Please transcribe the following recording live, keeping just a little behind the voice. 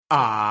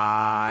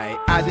I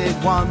added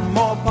one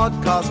more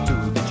podcast to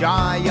the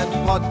giant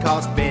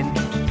podcast bin.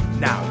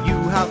 Now you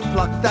have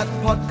plucked that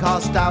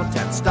podcast out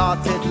and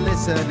started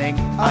listening.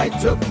 I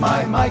took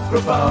my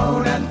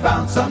microphone and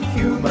found some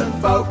human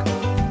folk.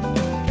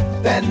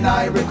 Then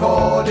I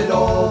recorded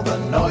all the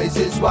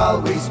noises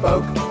while we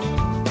spoke.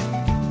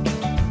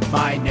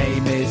 My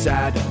name is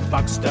Adam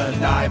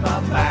Buxton, I'm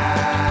a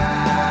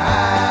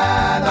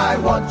man. I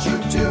want you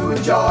to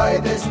enjoy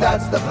this,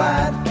 that's the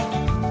plan.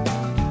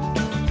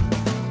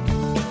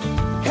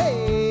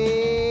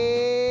 Hey,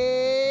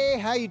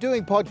 how you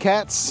doing,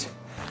 podcats?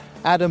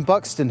 Adam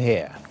Buxton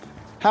here.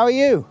 How are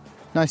you?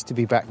 Nice to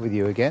be back with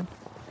you again.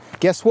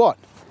 Guess what?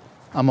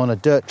 I'm on a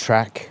dirt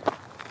track,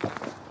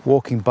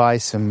 walking by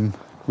some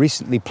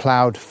recently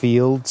ploughed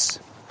fields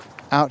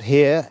out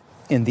here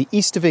in the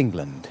east of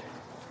England,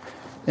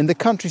 in the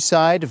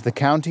countryside of the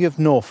county of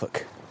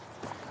Norfolk.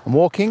 I'm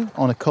walking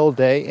on a cold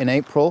day in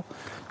April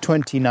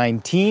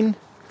 2019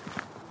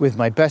 with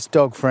my best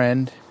dog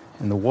friend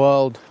in the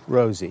world,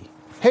 Rosie.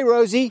 Hey,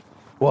 Rosie.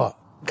 What?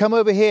 Come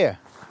over here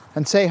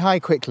and say hi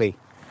quickly.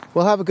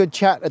 We'll have a good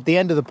chat at the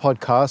end of the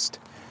podcast,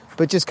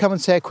 but just come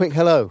and say a quick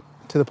hello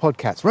to the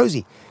podcast.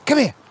 Rosie, come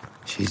here.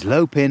 She's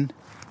loping.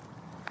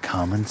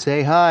 Come and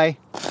say hi.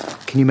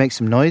 Can you make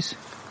some noise,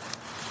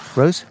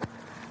 Rose?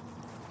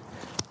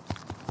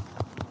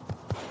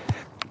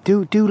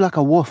 Do like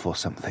a woof or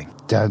something.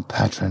 Don't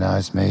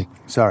patronise me.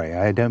 Sorry,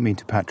 I don't mean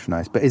to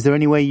patronise, but is there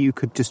any way you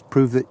could just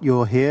prove that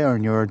you're here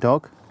and you're a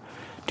dog?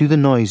 Do the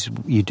noise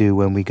you do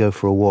when we go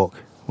for a walk,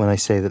 when I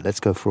say that let's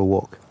go for a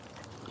walk.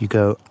 You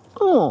go,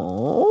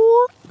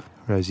 oh.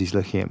 Rosie's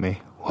looking at me.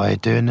 Why are you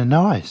doing the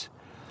noise?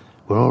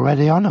 We're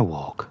already on a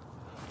walk.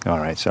 All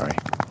right, sorry.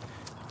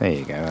 There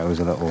you go. That was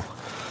a little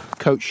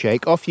coat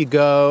shake. Off you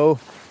go.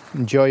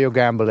 Enjoy your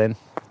gambling.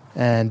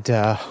 And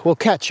we'll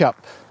catch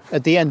up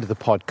at the end of the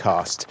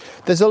podcast.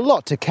 There's a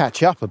lot to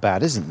catch up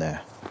about, isn't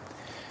there?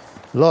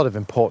 A lot of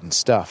important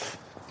stuff.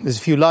 There's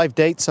a few live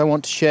dates I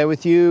want to share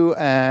with you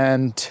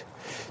and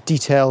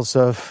details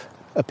of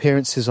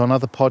appearances on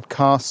other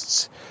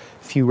podcasts,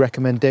 a few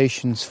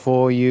recommendations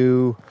for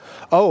you.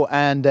 Oh,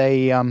 and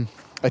a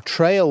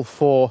trail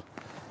for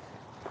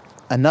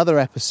another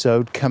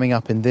episode coming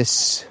up in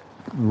this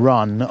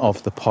run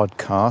of the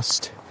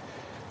podcast,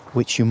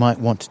 which you might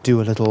want to do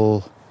a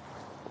little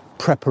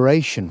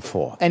preparation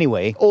for.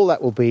 Anyway, all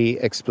that will be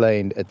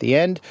explained at the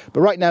end.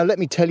 But right now, let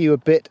me tell you a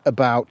bit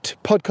about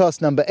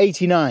podcast number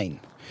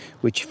 89,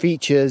 which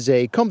features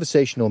a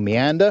conversational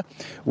meander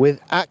with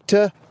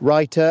actor,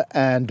 writer,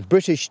 and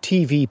British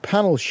TV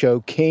panel show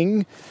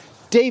king,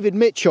 David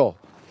Mitchell.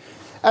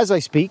 As I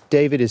speak,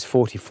 David is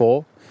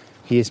 44.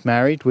 He is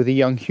married with a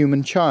young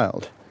human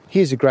child. He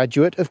is a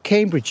graduate of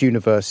Cambridge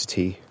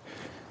University,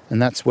 and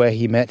that's where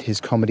he met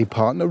his comedy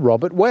partner,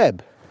 Robert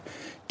Webb.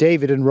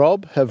 David and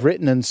Rob have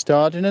written and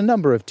starred in a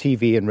number of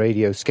TV and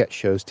radio sketch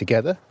shows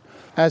together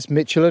as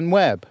Mitchell and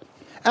Webb.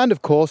 And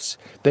of course,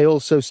 they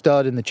also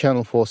starred in the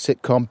Channel 4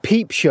 sitcom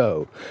Peep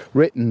Show,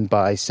 written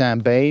by Sam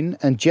Bain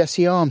and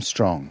Jesse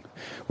Armstrong,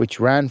 which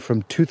ran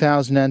from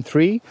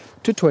 2003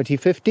 to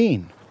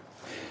 2015.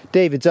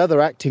 David's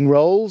other acting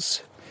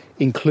roles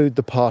include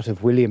the part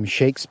of William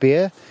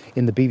Shakespeare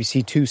in the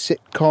BBC Two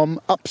sitcom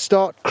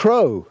Upstart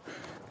Crow,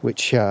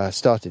 which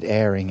started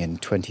airing in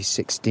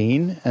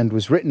 2016 and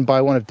was written by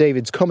one of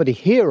David's comedy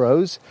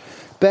heroes,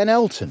 Ben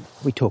Elton.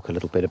 We talk a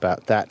little bit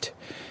about that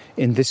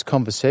in this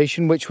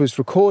conversation, which was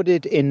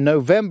recorded in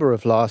November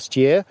of last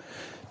year,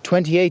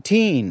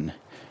 2018,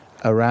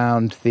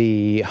 around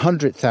the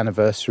 100th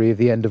anniversary of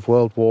the end of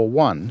World War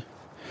I.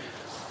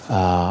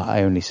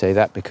 I only say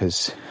that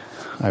because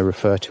I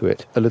refer to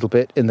it a little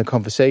bit in the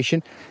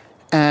conversation.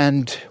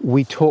 And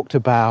we talked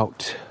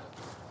about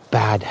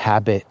bad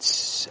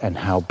habits and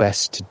how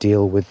best to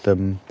deal with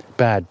them,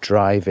 bad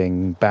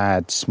driving,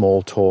 bad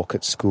small talk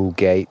at school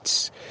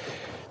gates,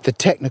 the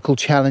technical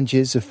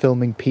challenges of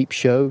filming Peep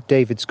Show,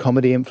 David's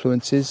comedy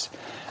influences,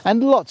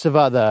 and lots of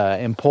other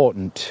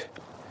important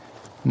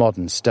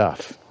modern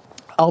stuff.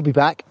 I'll be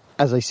back,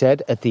 as I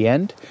said, at the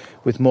end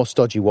with more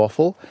stodgy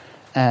waffle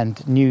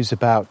and news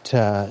about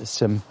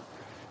some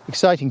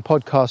exciting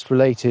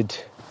podcast-related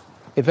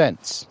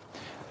events.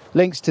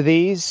 Links to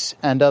these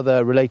and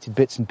other related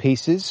bits and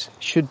pieces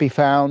should be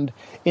found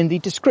in the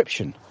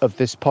description of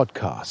this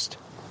podcast.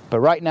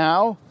 But right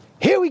now,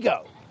 here we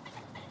go.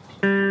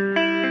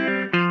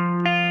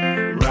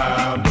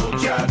 Ramble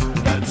chat,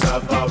 let's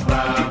have a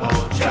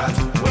ramble chat.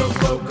 We'll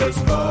focus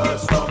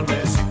first on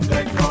this,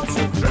 then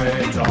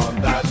concentrate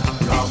on that.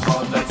 Come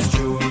on, let's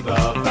chew the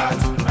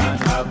fat and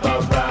have a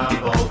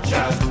ramble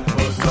chat.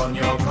 Put on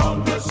your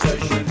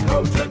conversation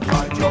coat and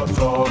find your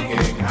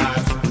talking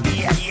hat.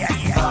 Yes, yes,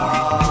 yes.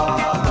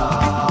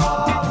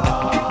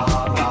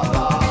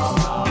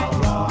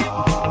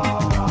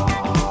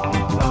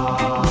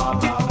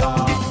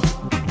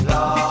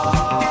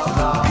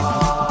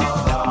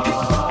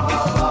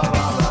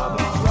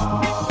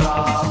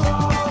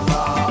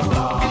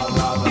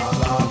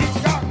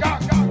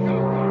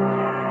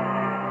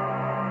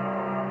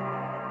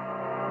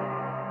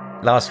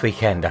 Last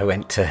weekend I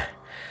went to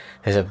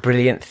There's a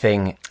brilliant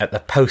thing at the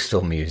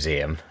Postal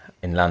Museum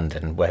in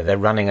London where they're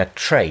running a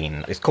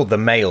train. It's called the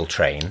Mail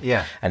Train.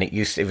 Yeah. And it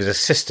was a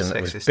system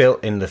that was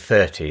built in the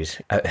 30s.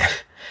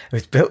 It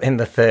was built in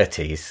the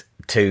 30s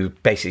to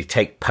basically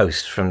take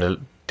post from the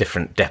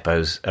different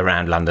depots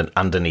around London,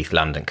 underneath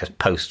London, because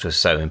post was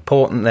so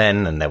important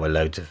then, and there were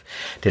loads of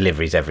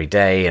deliveries every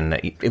day, and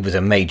it was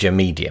a major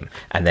medium.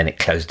 And then it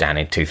closed down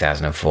in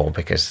 2004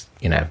 because,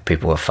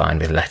 people were fine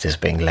with letters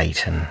being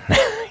late and...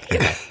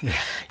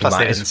 Plus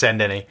they didn't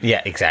send any.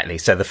 Yeah, exactly.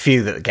 So the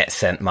few that get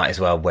sent might as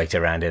well wait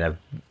around in a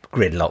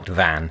gridlocked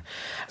van.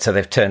 So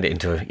they've turned it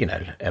into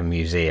a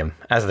museum,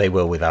 as they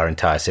will with our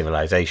entire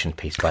civilization,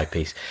 piece by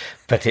piece.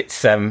 But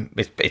it's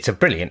a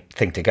brilliant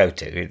thing to go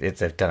to.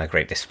 They've done a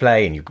great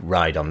display, and you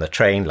ride on the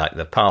train like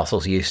the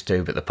parcels used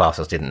to, but the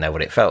parcels didn't know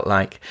what it felt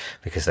like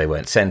because they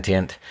weren't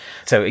sentient.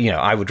 So,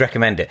 I would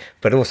recommend it.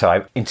 But also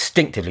I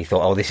instinctively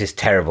thought, oh, this is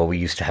terrible. We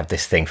used to have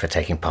this thing for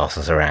taking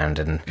parcels around,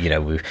 and,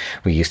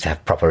 we used to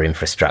have proper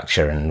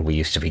infrastructure, and we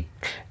used to be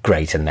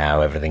great, and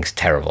now everything's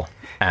terrible.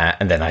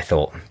 And then I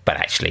thought, but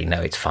actually, no,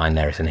 it's fine.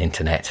 There is an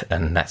internet,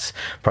 and that's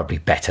probably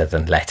better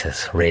than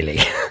letters, really.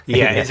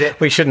 Yeah, is it?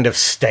 We shouldn't have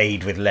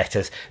stayed with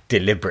letters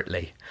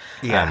deliberately.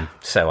 Yeah.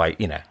 So I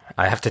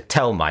have to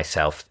tell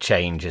myself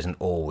change isn't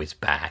always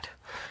bad.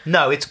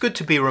 No, it's good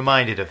to be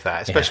reminded of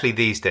that, especially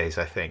these days,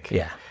 I think.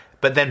 Yeah.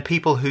 But then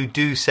people who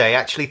do say,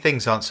 actually,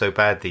 things aren't so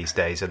bad these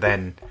days, are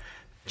then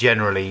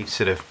generally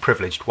sort of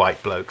privileged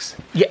white blokes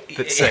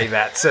that say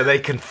that, so they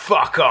can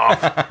fuck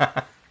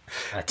off.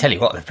 I tell you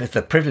what, if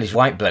the privileged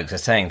white blokes are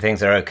saying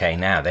things are okay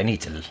now, they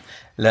need to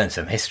learn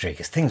some history,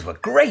 because things were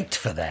great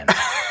for them.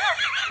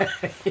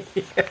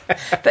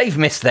 They've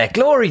missed their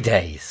glory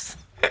days.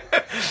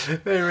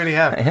 They really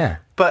have. Yeah.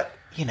 But,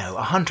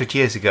 100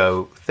 years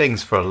ago,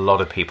 things for a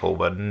lot of people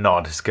were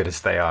not as good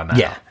as they are now.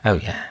 Yeah. Oh,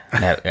 yeah.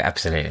 No,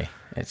 absolutely.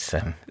 It's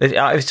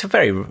a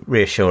very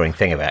reassuring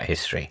thing about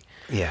history.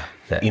 Yeah.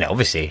 That,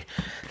 obviously,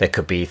 there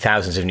could be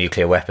thousands of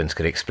nuclear weapons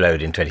could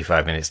explode in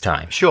 25 minutes'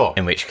 time. Sure.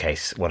 In which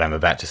case, what I'm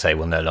about to say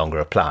will no longer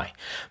apply.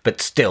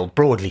 But still,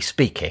 broadly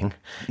speaking,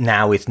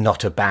 now is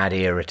not a bad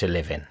era to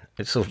live in.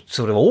 It's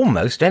sort of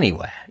almost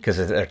anywhere, because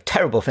there are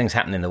terrible things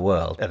happening in the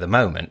world at the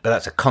moment, but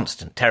that's a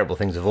constant. Terrible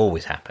things have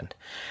always happened.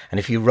 And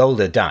if you roll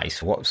the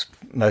dice, what's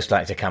most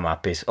likely to come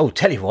up is, oh,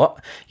 tell you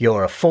what,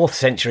 you're a 4th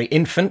century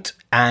infant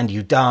and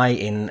you die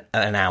in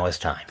an hour's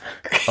time.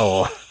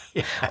 Or...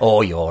 Yeah.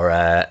 Or you're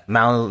a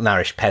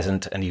malnourished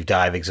peasant and you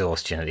die of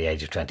exhaustion at the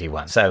age of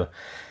 21. So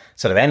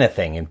sort of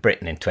anything in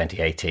Britain in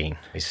 2018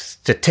 is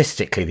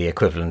statistically the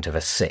equivalent of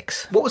a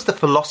 6. What was the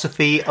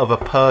philosophy of a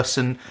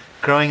person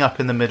growing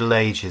up in the Middle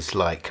Ages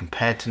like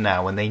compared to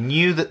now, when they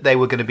knew that they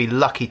were going to be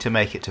lucky to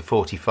make it to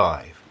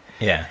 45?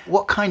 Yeah.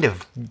 What kind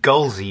of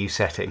goals are you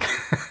setting?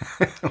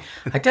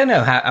 I don't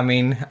know how,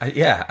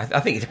 I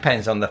think it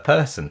depends on the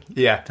person.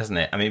 Yeah. Doesn't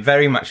it?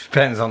 Very much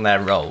depends on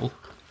their role.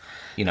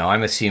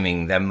 I'm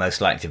assuming they're most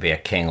likely to be a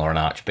king or an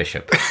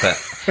archbishop,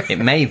 but it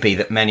may be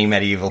that many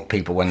medieval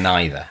people were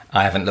neither.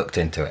 I haven't looked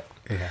into it.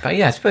 Yeah. But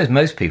I suppose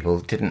most people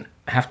didn't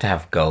have to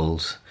have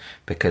goals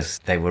because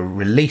they were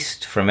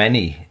released from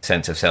any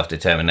sense of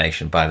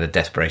self-determination by the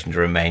desperation to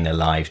remain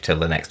alive till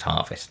the next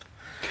harvest.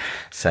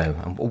 So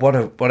what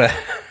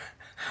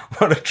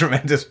a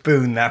tremendous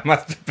boon that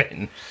must have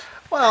been.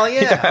 Well,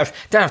 yeah. You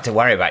don't have to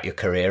worry about your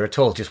career at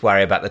all, just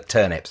worry about the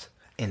turnips.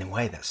 In a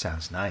way, that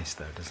sounds nice,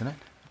 though, doesn't it?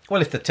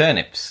 Well, if the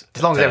turnips...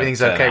 As long as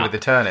everything's okay with the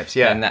turnips,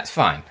 yeah. Then that's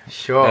fine.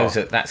 Sure.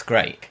 That's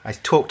great. I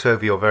talked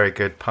over your very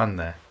good pun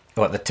there.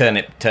 What, the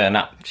turnip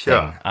turn-up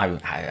thing?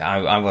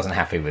 I wasn't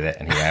happy with it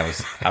anyway.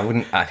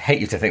 I'd hate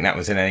you to think that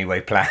was in any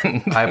way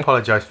planned. I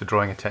apologise for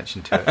drawing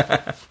attention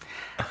to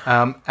it.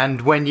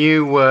 And when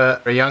you were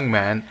a young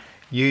man,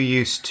 you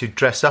used to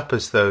dress up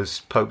as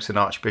those popes and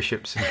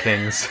archbishops and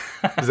kings.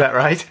 Is that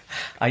right?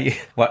 I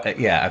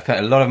spent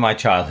a lot of my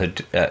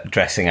childhood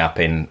dressing up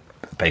in...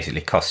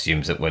 basically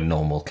costumes that were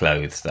normal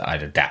clothes that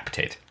I'd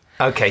adapted.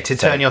 Okay, to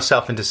turn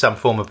yourself into some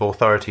form of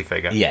authority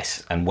figure.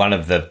 Yes, and one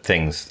of the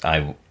things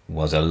I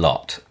was a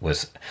lot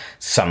was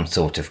some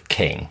sort of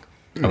king.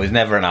 I was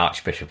never an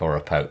archbishop or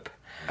a pope.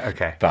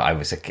 Okay. But I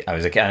was a king. I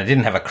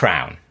didn't have a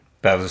crown,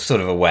 but I was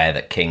sort of aware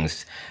that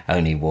kings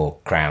only wore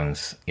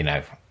crowns,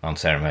 on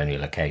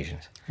ceremonial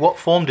occasions. What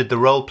form did the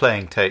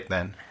role-playing take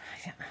then?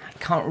 I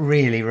can't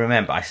really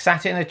remember. I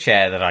sat in a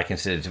chair that I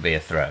considered to be a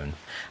throne,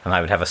 and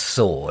I would have a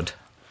sword.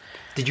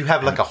 Did you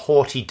have like a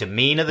haughty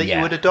demeanour that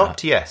you would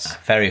adopt? Yes.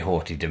 Very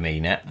haughty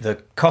demeanour.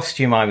 The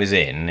costume I was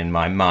in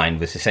my mind,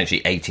 was essentially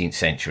 18th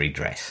century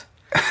dress.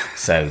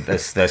 So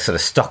there's sort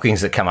of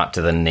stockings that come up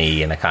to the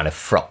knee and a kind of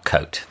frock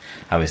coat.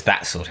 I was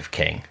that sort of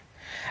king.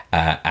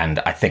 And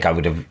I think I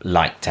would have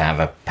liked to have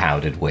a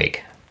powdered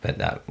wig, but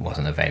that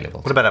wasn't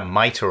available. What about a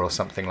mitre or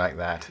something like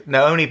that?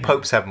 No, only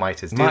popes have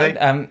mitres, do they?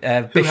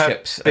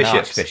 Bishops and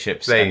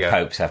archbishops and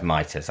popes have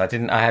mitres.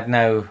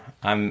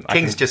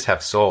 Kings just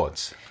have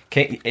swords.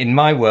 In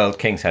my world,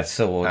 kings had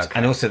swords,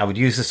 and also I would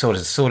use the sword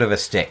as sort of a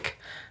stick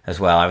as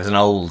well. I was an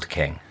old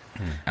king.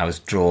 I was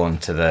drawn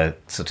to the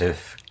sort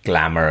of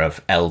glamour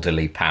of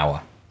elderly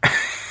power.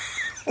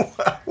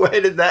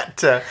 Where did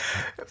that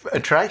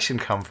attraction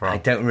come from? I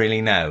don't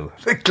really know.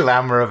 The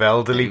glamour of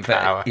elderly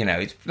power.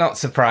 But, it's not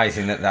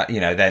surprising that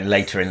then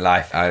later in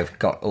life I've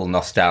got all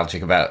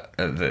nostalgic about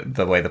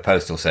the way the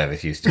postal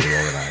service used to be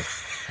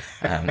organised.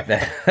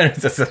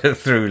 There's a sort of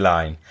through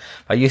line.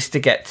 I used to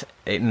get,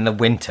 in the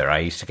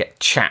winter,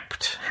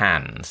 chapped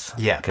hands.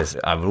 Yeah. Because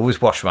I would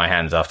always wash my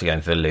hands after going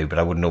to the loo, but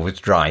I wouldn't always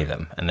dry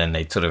them. And then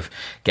they'd sort of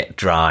get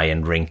dry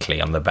and wrinkly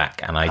on the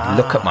back. And I'd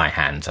look at my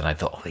hands and I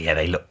thought, oh, yeah,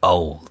 they look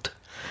old.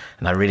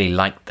 And I really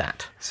liked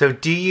that. So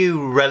do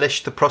you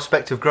relish the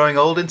prospect of growing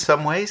old in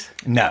some ways?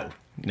 No,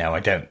 I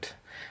don't.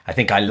 I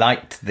think I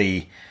liked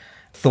the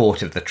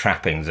thought of the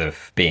trappings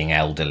of being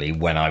elderly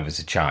when I was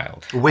a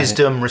child.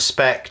 Wisdom,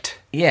 respect.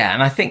 Yeah,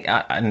 and I think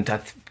a lot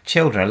of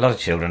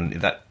children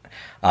that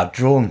are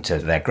drawn to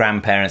their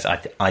grandparents,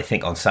 I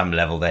think on some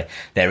level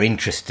they're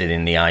interested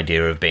in the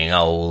idea of being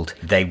old.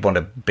 They want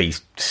to be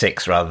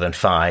 6 rather than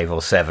 5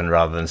 or 7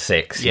 rather than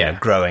 6. Yeah.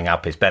 Growing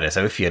up is better.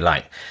 So if you're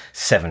like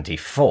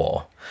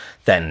 74,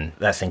 then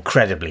that's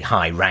incredibly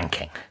high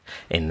ranking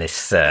in this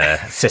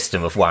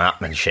system of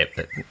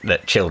one-upmanship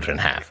that children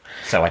have.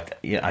 So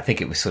I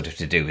think it was sort of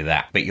to do with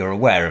that. But you're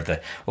aware of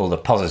all the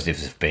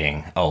positives of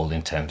being old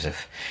in terms of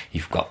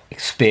you've got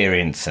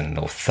experience and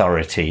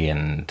authority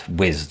and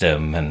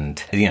wisdom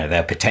and,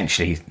 they're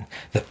potentially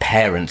the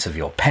parents of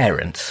your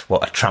parents.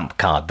 What a trump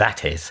card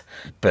that is.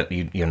 But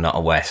you're not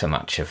aware so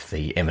much of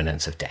the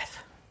imminence of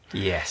death.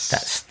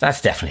 Yes.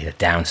 That's definitely the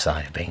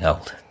downside of being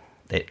old.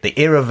 The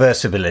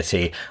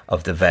irreversibility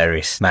of the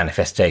various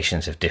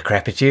manifestations of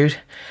decrepitude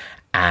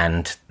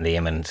and the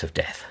imminence of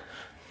death.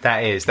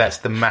 That's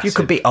the massive... You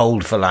could be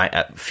old for like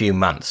a few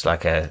months,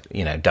 like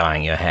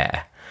dyeing your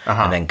hair,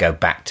 and then go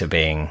back to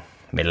being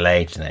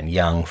middle-aged and then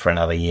young for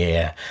another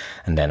year,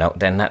 and then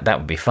that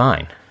would be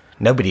fine.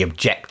 Nobody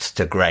objects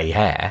to grey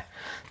hair.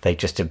 They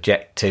just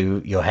object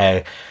to your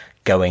hair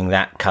going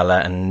that colour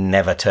and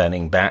never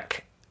turning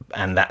back,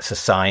 and that's a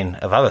sign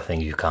of other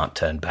things you can't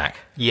turn back.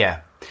 Yeah.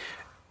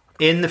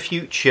 In the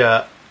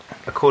future,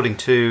 according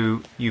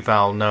to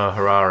Yuval Noah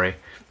Harari,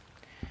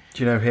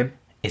 do you know him?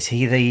 Is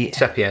he the...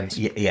 Sapiens.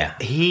 Yeah.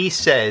 He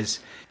says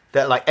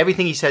that, like,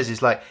 everything he says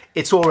is like,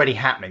 it's already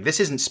happening.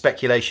 This isn't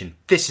speculation.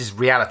 This is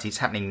reality. It's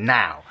happening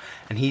now.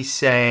 And he's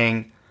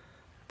saying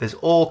there's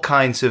all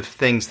kinds of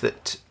things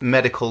that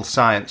medical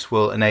science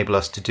will enable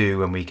us to do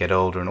when we get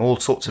older, and all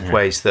sorts of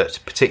ways that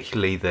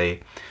particularly the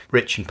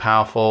rich and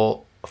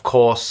powerful, of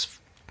course,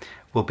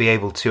 will be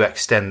able to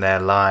extend their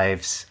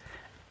lives.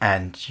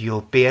 And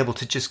you'll be able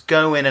to just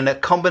go in, and a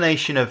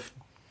combination of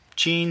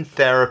gene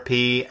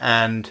therapy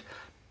and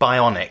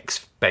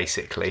bionics,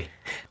 basically,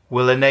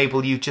 will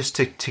enable you just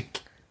to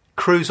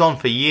cruise on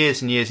for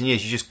years and years and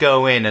years. You just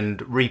go in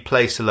and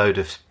replace a load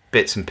of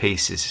bits and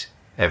pieces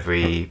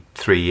every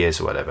 3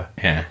 years or whatever.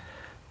 Yeah.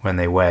 When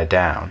they wear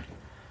down.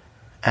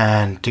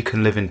 And you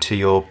can live into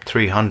your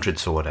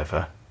 300s or whatever.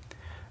 Are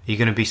you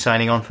going to be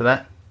signing on for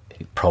that?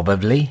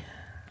 Probably.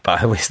 But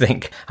I always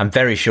think I'm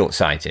very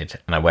short-sighted,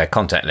 and I wear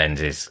contact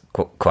lenses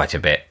quite a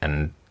bit,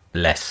 and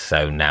less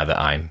so now that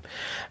I'm,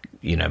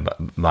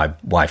 my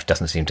wife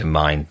doesn't seem to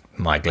mind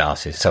my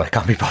glasses, so I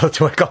can't be bothered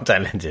to wear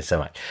contact lenses so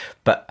much.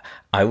 But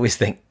I always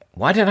think,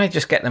 why don't I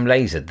just get them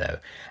lasered, though?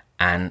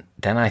 And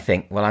then I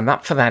think, well, I'm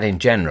up for that in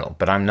general,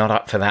 but I'm not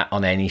up for that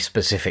on any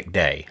specific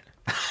day.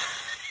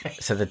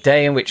 So the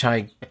day in which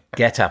I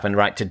get up and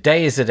write,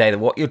 today is the day that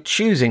what you're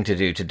choosing to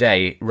do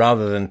today,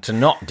 rather than to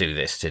not do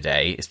this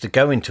today, is to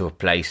go into a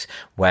place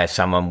where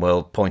someone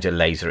will point a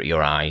laser at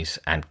your eyes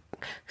and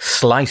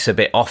slice a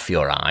bit off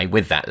your eye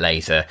with that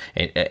laser,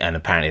 and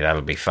apparently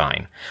that'll be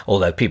fine.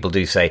 Although people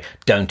do say,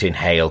 don't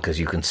inhale because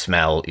you can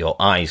smell your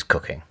eyes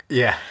cooking.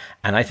 Yeah.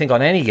 And I think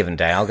on any given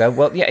day, I'll go,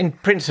 well, yeah, in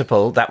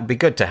principle, that would be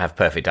good to have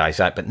perfect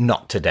eyesight, but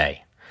not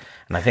today.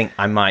 And I think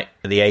I might,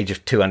 at the age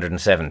of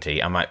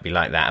 270, I might be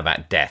like that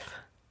about death.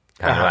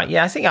 Kind of like,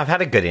 yeah, I think I've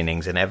had a good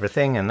innings and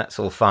everything, and that's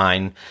all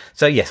fine.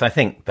 So, yes, I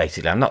think,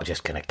 basically, I'm not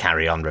just going to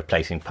carry on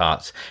replacing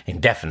parts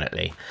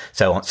indefinitely.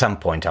 So, at some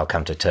point, I'll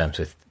come to terms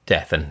with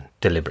death and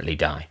deliberately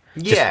die.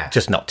 Yeah.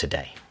 Just not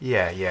today.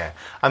 Yeah.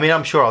 I mean,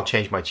 I'm sure I'll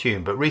change my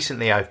tune, but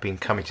recently I've been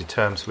coming to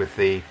terms with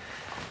the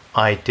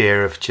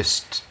idea of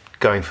just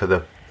going for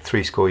the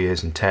 70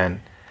 years and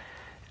 10,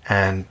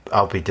 and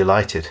I'll be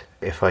delighted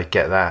if I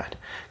get that.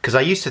 Because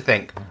I used to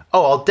think,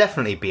 I'll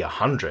definitely be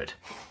 100.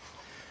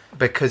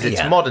 Because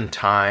it's modern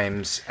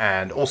times,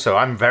 and also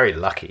I'm very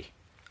lucky,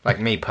 like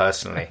me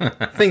personally.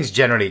 Things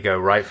generally go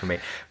right for me.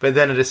 But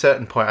then at a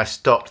certain point, I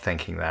stopped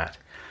thinking that.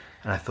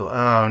 And I thought,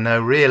 oh, no,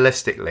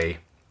 realistically,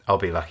 I'll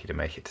be lucky to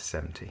make it to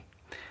 70.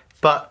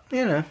 But,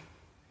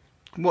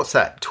 what's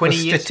that, 20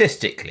 years?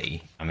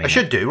 Statistically, I mean... I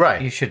should do, right.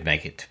 You should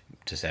make it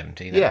to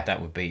 70. That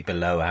would be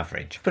below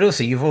average. But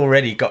also, you've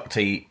already got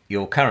to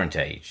your current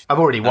age. I've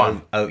already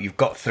won. You've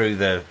got through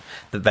the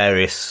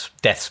various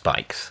death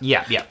spikes.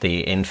 Yeah.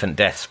 The infant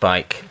death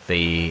spike,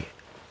 the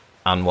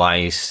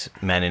unwise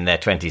men in their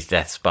 20s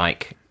death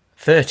spike.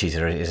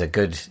 30s is a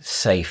good,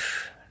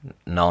 safe,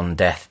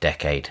 non-death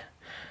decade.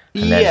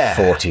 And then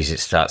 40s, it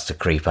starts to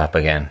creep up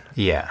again.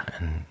 Yeah.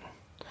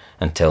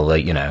 Until,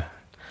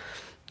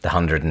 the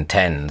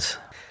 110s.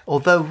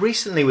 Although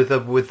recently with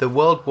the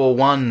World War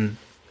One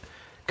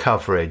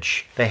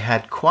coverage, they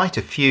had quite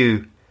a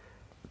few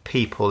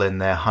people in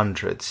their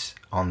hundreds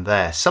on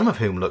there, some of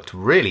whom looked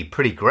really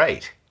pretty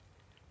great.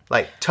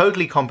 Like,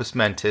 totally compos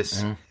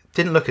mentis,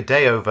 didn't look a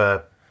day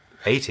over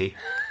 80. You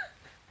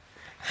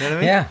know what I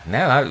mean? Yeah,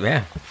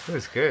 yeah. It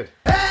was good.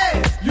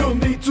 Hey, you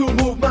need to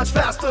move much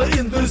faster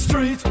in the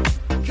street.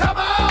 Come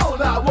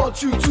on, I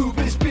want you to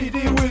be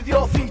speedy with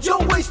your feet.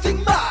 You're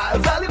wasting my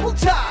valuable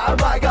time.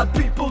 I got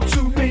people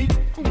to meet,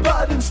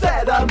 but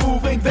instead I'm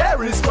moving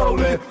very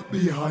slowly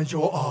behind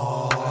your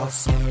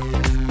ass.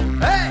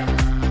 Hey,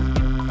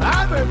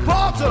 I'm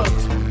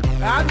important.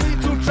 I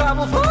need to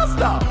travel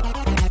faster.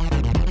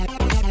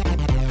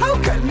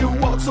 How can you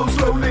walk so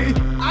slowly?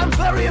 I'm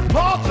very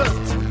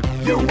important.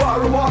 You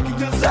are a walking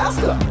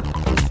disaster.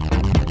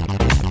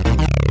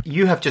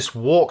 You have just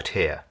walked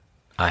here.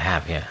 I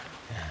have, yeah.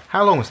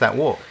 How long was that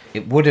walk?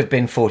 It would have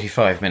been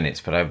 45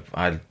 minutes, but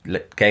I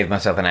gave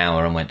myself an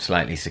hour and went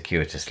slightly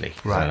circuitously.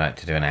 Because Right. I like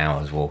to do an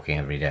hour's walking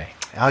every day.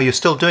 Oh, you're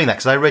still doing that?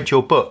 Because I read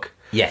your book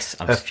Yes.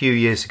 a few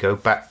years ago,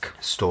 Back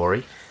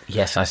Story.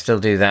 Yes, I still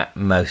do that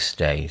most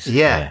days.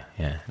 Yeah.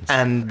 Yeah.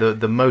 And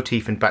the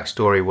motif in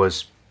Backstory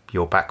was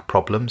your back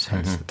problems,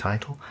 hence the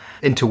title,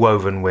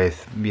 interwoven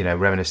with,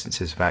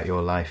 reminiscences about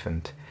your life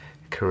and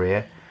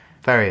career.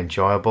 Very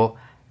enjoyable.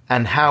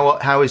 And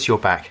how is your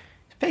back?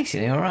 It's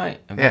basically all right.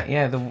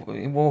 Yeah. The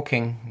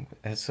walking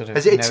has sort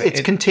of...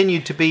 It's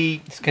continued to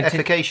be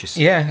efficacious.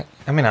 Yeah.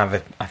 I mean, I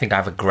think I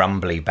have a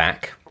grumbly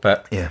back,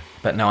 but Yeah.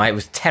 But no, it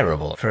was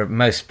terrible. For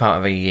most part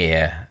of a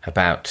year,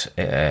 about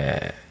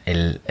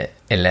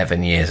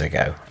 11 years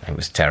ago, it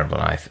was terrible.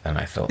 And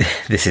I thought,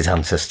 this is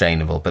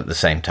unsustainable, but at the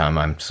same time,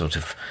 I'm sort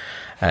of...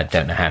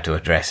 don't know how to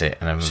address it.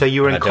 So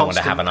you were in I don't want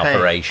to have an constant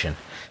pain? operation.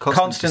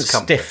 Constant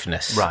discomfort.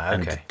 stiffness Right,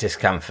 okay. and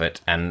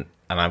discomfort. And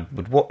I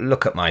would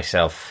look at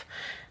myself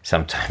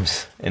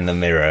sometimes in the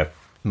mirror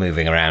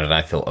moving around, and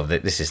I thought of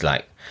it, this is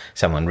like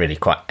someone really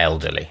quite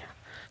elderly.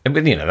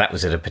 But, that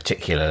was at a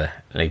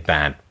particularly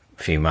bad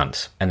few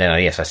months. And then,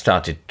 I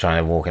started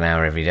trying to walk an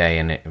hour every day,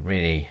 and it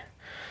really...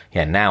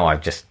 Yeah, now I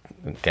just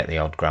get the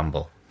odd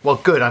grumble. Well,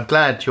 good. I'm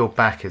glad your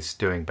back is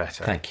doing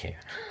better. Thank you.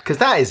 Because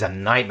that is a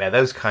nightmare,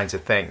 those kinds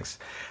of things.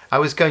 I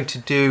was going to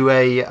do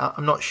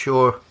I'm not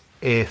sure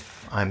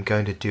if I'm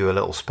going to do a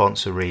little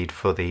sponsor read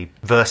for the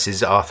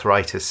Versus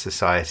Arthritis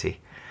Society,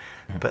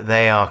 but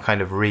they are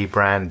kind of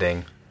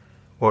rebranding,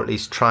 or at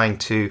least trying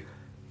to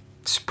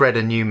spread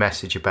a new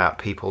message about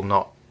people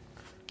not,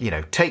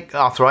 take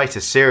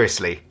arthritis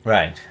seriously.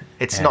 Right.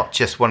 It's not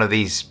just one of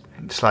these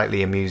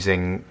slightly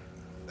amusing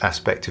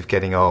aspect of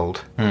getting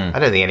old. I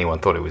don't think anyone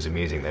thought it was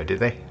amusing, though, did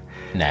they?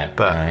 No.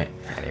 But right.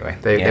 anyway,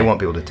 they want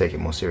people to take it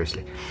more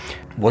seriously.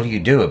 What do you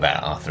do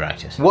about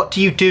arthritis? What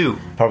do you do?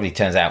 Probably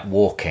turns out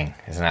walking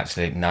is an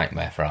absolute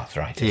nightmare for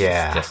arthritis.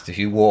 Yeah. It's just if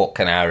you walk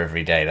an hour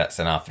every day, that's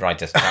an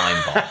arthritis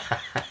time bomb.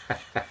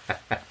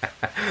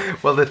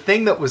 Well, the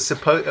thing that was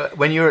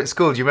when you were at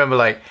school, do you remember,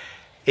 like,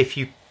 if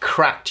you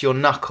cracked your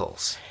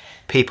knuckles,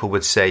 people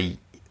would say,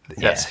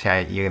 that's how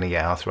you're going to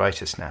get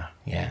arthritis now.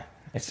 Yeah.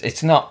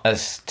 It's not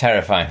as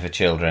terrifying for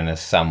children as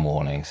some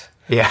warnings.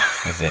 Yeah.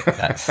 Is it?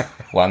 That's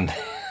one.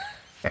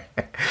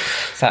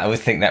 So I would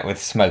think that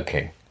with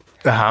smoking.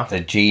 Uh-huh. The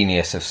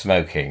genius of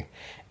smoking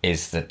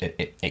is that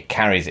it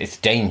carries, it's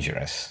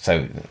dangerous.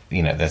 So,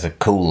 there's a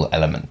cool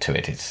element to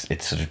it.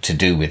 It's sort of to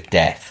do with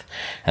death,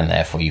 and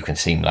therefore you can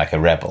seem like a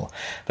rebel.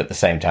 But at the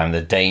same time,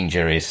 the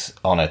danger is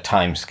on a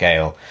time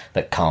scale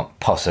that can't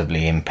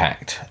possibly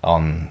impact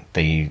on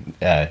the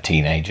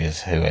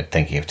teenagers who are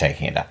thinking of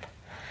taking it up.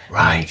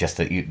 Right. I mean, just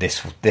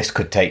that this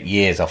could take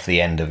years off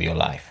the end of your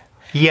life.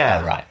 Yeah.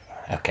 Oh, right.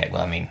 Okay,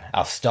 well, I mean,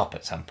 I'll stop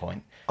at some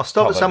point. At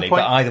some point.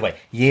 But either way,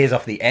 years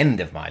off the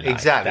end of my life.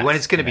 Exactly, when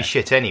it's going to be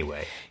shit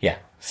anyway. Yeah,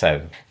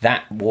 so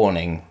that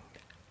warning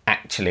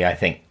actually, I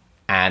think,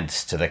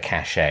 adds to the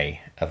cachet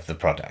of the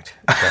product.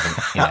 It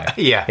doesn't,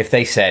 Yeah. If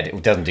they said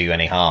it doesn't do you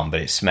any harm, but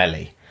it's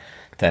smelly,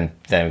 then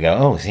we go,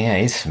 oh, yeah,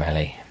 it is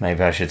smelly.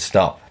 Maybe I should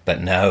stop.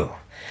 But no,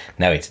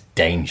 it's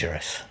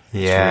dangerous.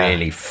 Yeah. It's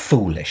really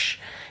foolish.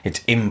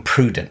 It's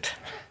imprudent.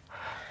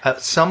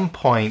 At some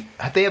point,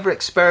 have they ever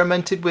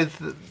experimented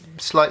with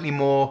slightly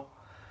more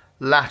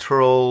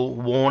lateral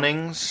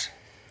warnings?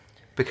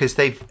 Because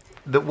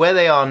where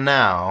they are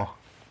now,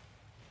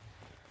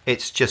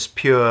 it's just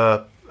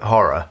pure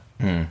horror.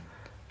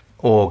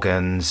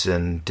 Organs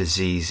and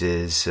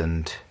diseases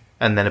and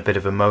then a bit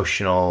of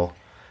emotional...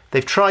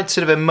 They've tried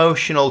sort of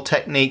emotional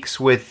techniques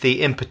with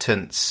the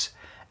impotence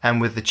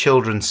and with the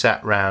children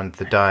sat round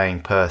the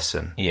dying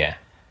person. Yeah.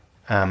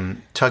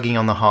 Tugging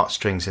on the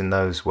heartstrings in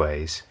those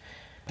ways.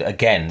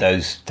 Again,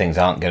 those things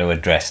aren't going to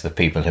address the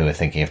people who are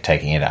thinking of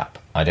taking it up.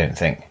 I don't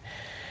think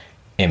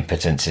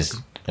impotence is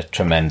a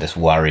tremendous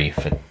worry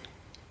for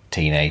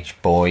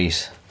teenage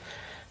boys.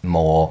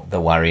 More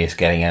the worry is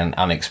getting an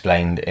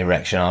unexplained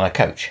erection on a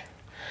coach.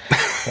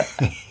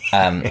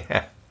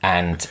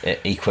 And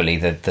equally,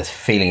 the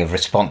feeling of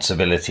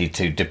responsibility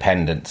to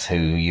dependents who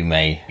you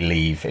may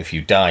leave if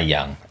you die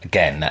young.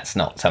 Again, that's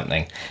not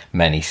something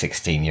many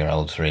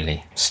 16-year-olds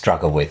really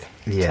struggle with.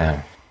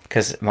 Yeah.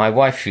 Because my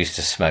wife used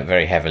to smoke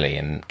very heavily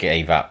and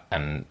gave up,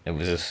 and it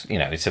was,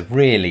 it's a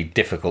really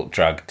difficult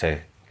drug to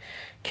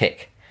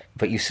kick.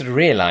 But you sort of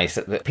realise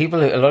that a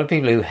lot of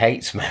people who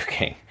hate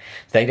smoking,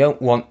 they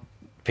don't want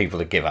people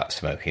to give up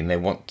smoking. They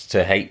want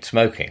to hate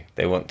smoking.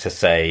 They want to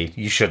say,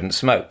 you shouldn't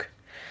smoke.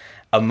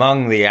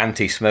 Among the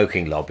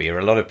anti-smoking lobby are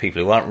a lot of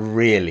people who aren't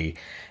really,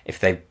 if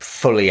they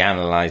fully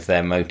analyse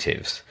their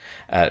motives,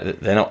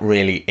 they're not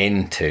really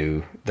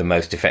into the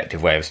most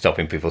effective way of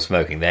stopping people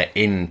smoking. They're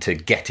into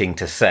getting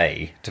to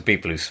say to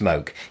people who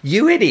smoke,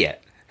 you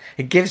idiot!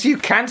 It gives you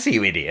cancer,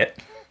 you idiot!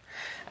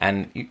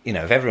 And,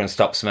 if everyone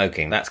stops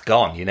smoking, that's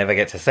gone. You never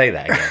get to say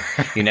that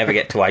again. You never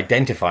get to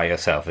identify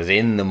yourself as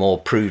in the more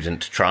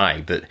prudent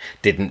tribe that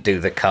didn't do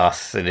the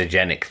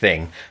carcinogenic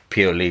thing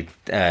purely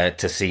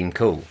to seem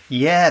cool.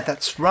 Yeah,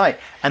 that's right.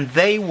 And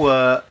they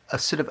were a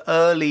sort of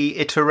early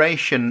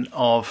iteration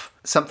of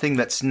something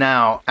that's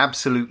now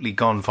absolutely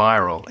gone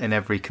viral in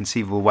every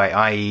conceivable way,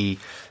 i.e.,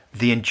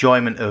 the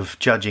enjoyment of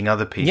judging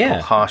other people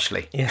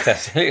harshly. Yes,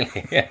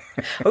 absolutely. Yeah.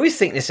 I always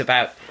think this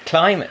about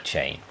climate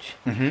change.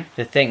 Mm-hmm.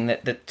 The thing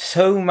that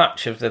so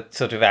much of the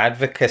sort of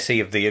advocacy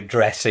of the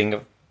addressing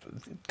of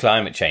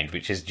climate change,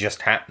 which is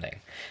just happening,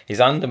 is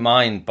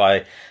undermined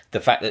by the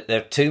fact that there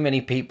are too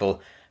many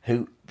people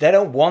who, they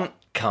don't want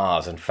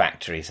cars and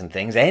factories and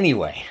things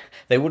anyway.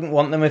 They wouldn't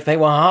want them if they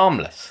were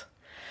harmless.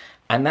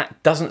 And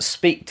that doesn't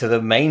speak to the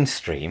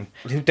mainstream,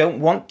 who don't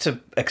want to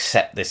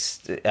accept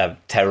this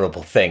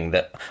terrible thing,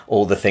 that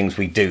all the things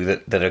we do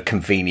that are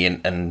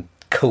convenient and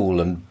cool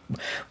and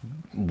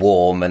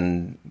warm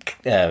and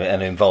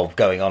involve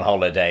going on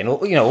holiday and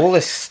all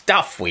this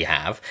stuff we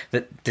have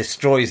that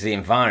destroys the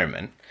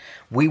environment,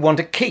 we want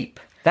to keep.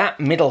 That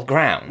middle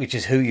ground, which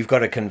is who you've got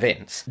to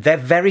convince, they're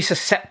very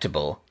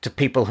susceptible to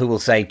people who will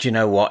say, do you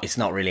know what, it's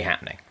not really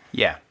happening.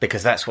 Yeah.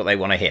 Because that's what they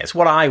want to hear. It's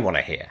what I want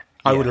to hear.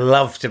 I would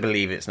love to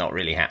believe it's not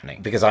really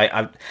happening, because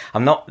I'm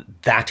not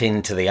that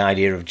into the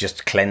idea of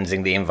just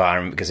cleansing the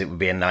environment because it would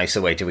be a nicer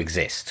way to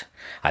exist.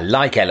 I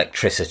like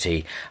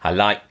electricity, I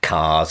like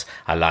cars,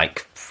 I like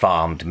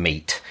farmed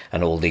meat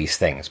and all these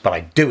things. But I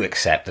do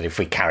accept that if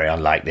we carry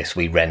on like this,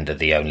 we render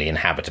the only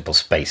inhabitable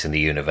space in the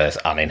universe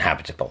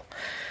uninhabitable.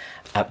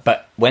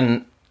 But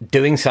when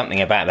doing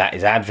something about that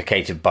is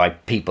advocated by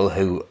people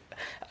who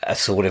are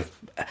sort of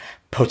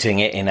putting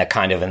it in a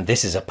kind of, and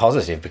this is a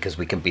positive because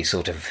we can be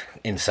sort of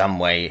in some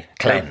way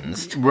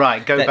cleansed.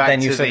 Right, go back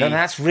then you to say,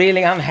 that's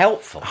really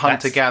unhelpful.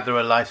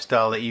 Hunter-gatherer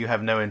lifestyle that you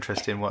have no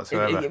interest in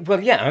whatsoever.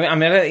 Well, yeah, I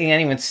mean, I don't think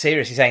anyone's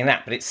seriously saying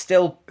that, but it's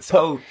still...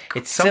 Some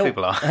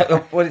people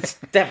are. Well,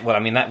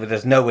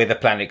 there's no way the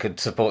planet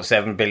could support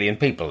 7 billion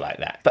people like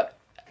that. But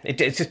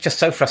it's just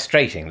so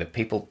frustrating that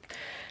people,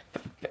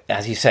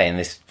 as you say, in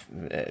this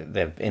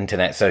the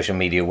internet social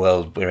media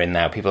world we're in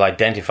now, people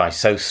identify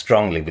so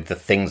strongly with the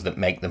things that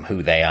make them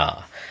who they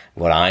are.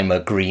 Well, I'm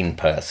a green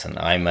person,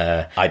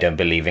 I don't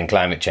believe in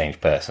climate change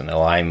person,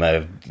 or I'm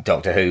a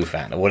Doctor Who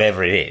fan, or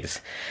whatever it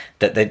is,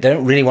 that they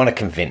don't really want to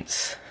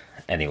convince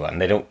anyone.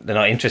 They're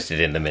not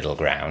interested in the middle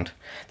ground.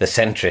 The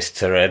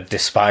centrists are a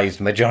despised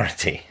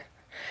majority.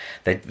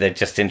 They're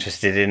just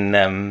interested in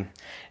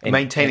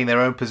maintaining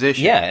their own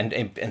position. Yeah,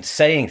 and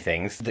saying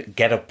things that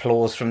get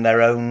applause from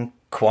their own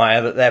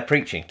choir that they're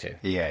preaching to.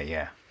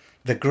 Yeah.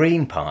 The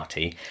Green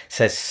Party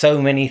says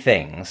so many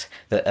things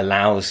that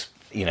allows,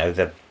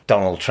 the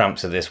Donald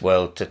Trumps of this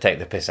world to take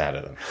the piss out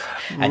of them.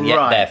 And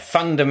yet their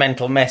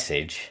fundamental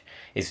message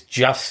is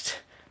just,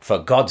 for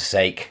God's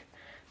sake,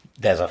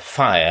 there's a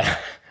fire,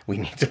 we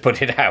need to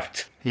put it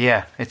out.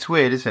 Yeah, it's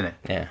weird, isn't it?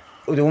 Yeah.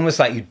 It's almost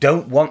like you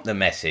don't want the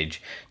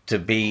message to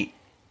be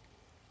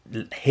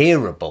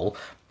hearable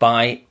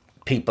by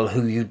people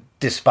who you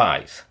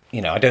despise.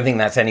 I don't think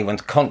that's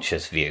anyone's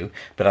conscious view,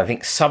 but I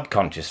think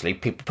subconsciously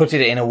people put it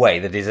in a way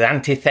that is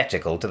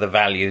antithetical to the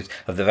values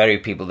of the very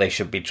people they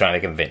should be trying to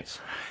convince.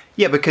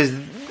 Yeah, because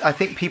I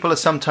think people are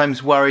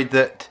sometimes worried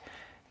that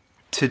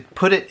to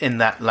put it in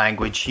that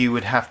language, you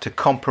would have to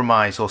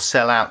compromise or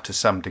sell out to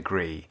some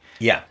degree.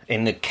 Yeah,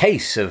 in the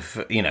case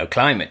of,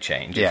 climate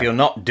change, if you're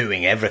not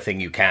doing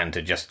everything you can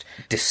to just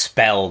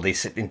dispel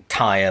this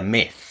entire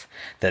myth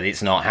that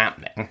it's not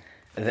happening,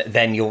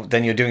 then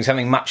you're doing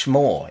something much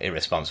more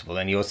irresponsible.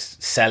 Then you're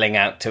selling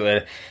out to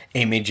an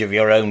image of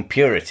your own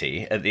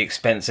purity at the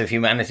expense of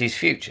humanity's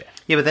future.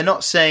 Yeah, but they're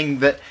not saying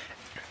that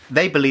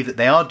they believe that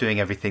they are doing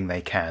everything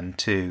they can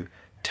to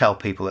tell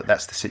people that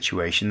that's the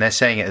situation. They're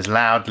saying it as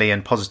loudly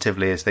and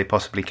positively as they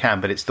possibly can,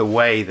 but it's the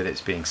way that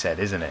it's being said,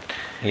 isn't it?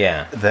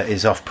 Yeah. That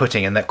is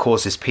off-putting, and that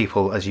causes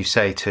people, as you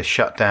say, to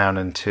shut down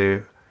and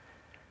to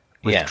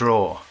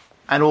withdraw. Yeah.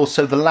 And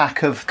also the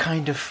lack of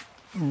kind of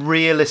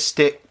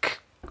realistic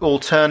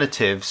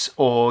alternatives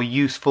or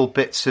useful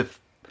bits of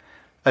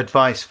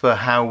advice for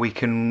how we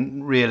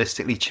can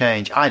realistically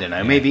change. I don't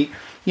know, maybe,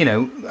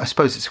 I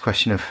suppose it's a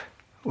question of,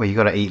 you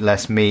got to eat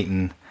less meat,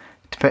 and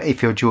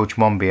if you're George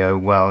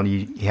Monbiot, well,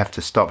 you have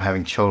to stop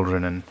having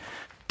children and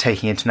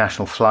taking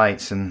international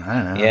flights, and I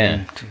don't know. Yeah. I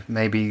mean,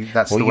 maybe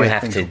that's what the way you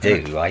have things to will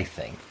go. do, I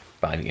think.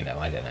 But, I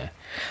don't know.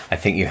 I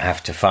think you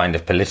have to find a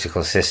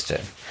political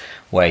system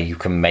where you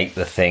can make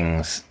the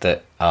things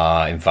that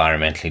are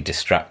environmentally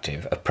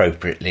destructive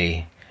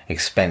appropriately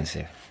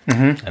expensive.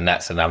 Mm-hmm. And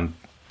that's an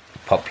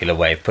unpopular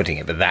way of putting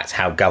it, but that's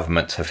how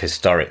governments have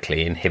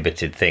historically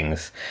inhibited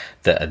things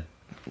that are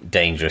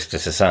dangerous to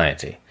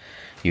society.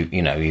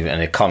 You know,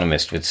 an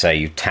economist would say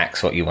you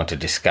tax what you want to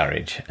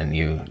discourage and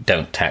you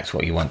don't tax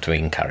what you want to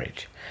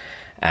encourage.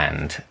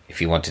 And if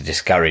you want to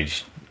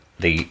discourage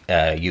the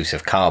use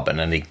of carbon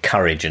and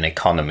encourage an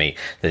economy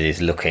that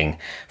is looking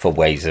for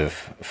ways of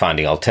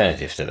finding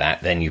alternatives to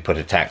that, then you put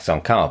a tax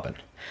on carbon.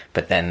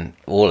 But then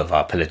all of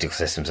our political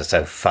systems are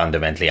so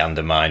fundamentally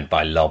undermined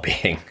by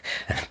lobbying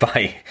and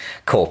by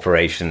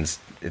corporations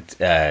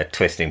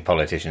twisting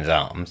politicians'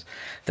 arms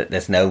that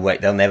there's no way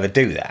they'll never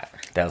do that.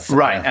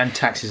 Right, and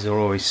taxes are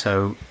always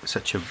they're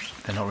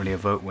not really a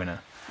vote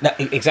winner. No,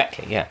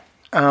 exactly, yeah.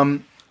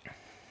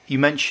 You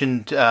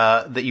mentioned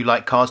that you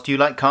like cars. Do you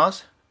like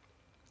cars?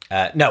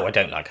 No, I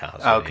don't like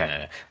cars. Oh, okay.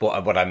 No.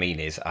 What I mean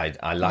is,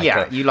 I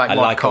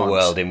like a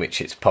world in which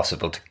it's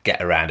possible to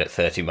get around at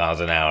 30 miles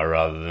an hour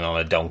rather than on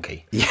a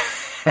donkey. Yeah.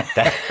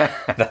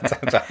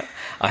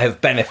 I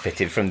have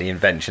benefited from the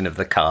invention of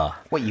the car.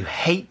 What, you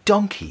hate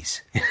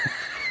donkeys?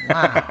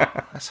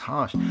 Wow, that's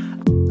harsh.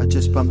 I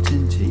just bumped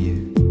into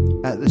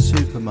you at the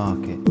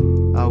supermarket.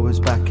 I was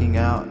backing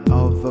out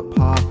of a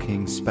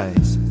parking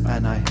space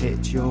and I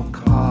hit your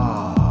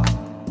car.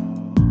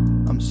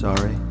 I'm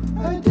sorry.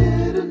 I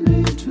didn't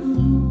mean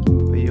to.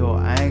 But you're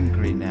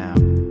angry now,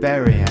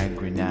 very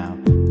angry now,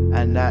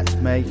 and that's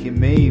making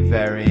me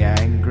very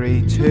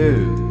angry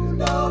too.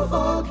 No,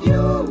 fuck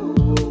you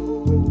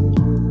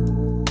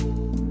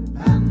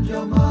and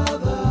your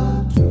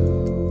mother too.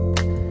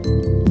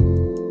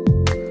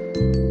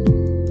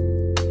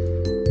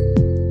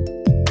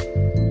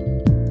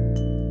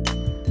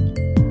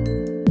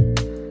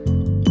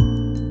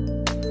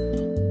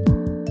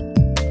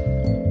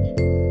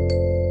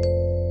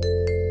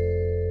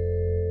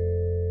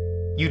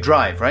 You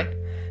drive, right?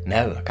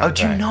 No, I can't Oh,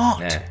 do you drive. not?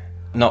 No.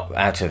 Not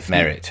out of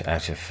merit,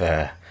 out of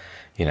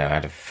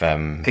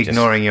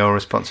Ignoring your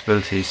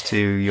responsibilities to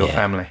your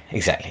family.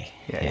 Exactly.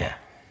 Yeah.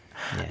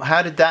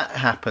 How did that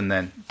happen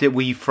then?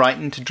 Were you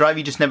frightened to drive?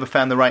 You just never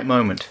found the right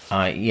moment?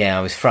 I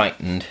was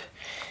frightened,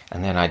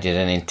 and then I did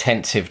an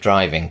intensive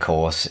driving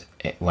course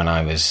when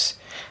I was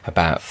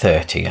about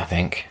 30, I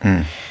think,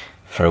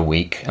 for a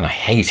week, and I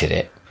hated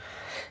it.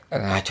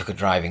 And I took a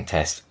driving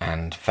test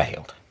and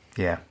failed.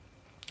 Yeah.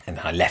 And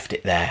I left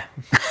it there.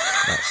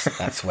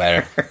 That's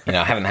where,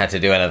 I haven't had to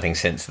do anything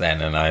since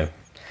then, and I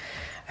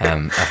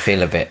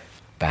feel a bit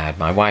bad.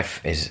 My wife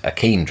is a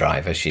keen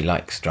driver. She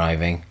likes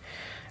driving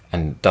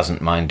and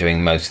doesn't mind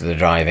doing most of the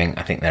driving.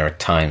 I think there are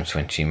times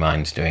when she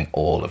minds doing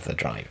all of the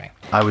driving.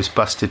 I was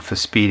busted for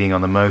speeding on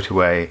the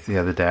motorway the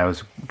other day. I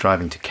was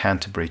driving to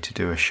Canterbury to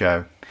do a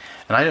show.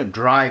 And I don't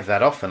drive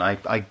that often.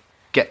 I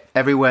get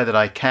everywhere that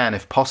I can,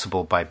 if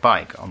possible, by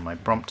bike on my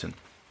Brompton.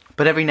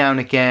 But every now and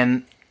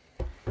again,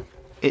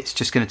 it's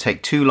just going to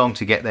take too long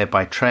to get there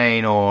by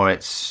train, or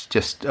it's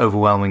just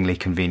overwhelmingly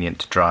convenient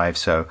to drive.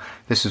 So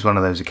this was one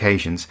of those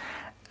occasions.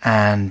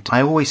 And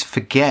I always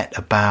forget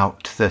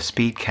about the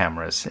speed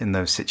cameras in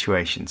those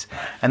situations.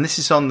 And this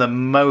is on the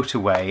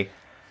motorway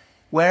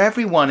where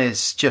everyone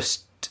is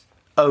just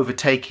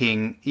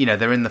overtaking,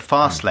 they're in the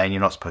fast lane. You're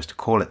not supposed to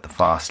call it the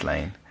fast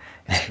lane.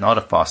 It's not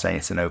a fast lane,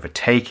 it's an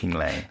overtaking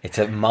lane. It's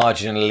a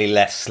marginally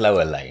less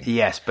slower lane.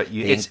 Yes, but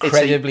it's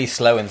incredibly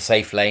slow and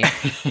safe lane,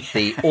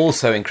 the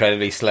also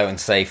incredibly slow and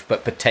safe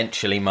but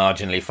potentially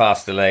marginally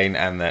faster lane,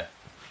 and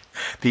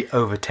the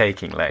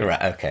overtaking lane.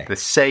 Right, okay. The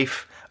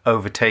safe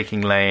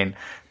overtaking lane.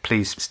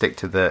 Please stick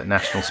to the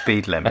national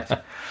speed limit.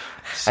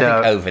 So,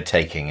 I think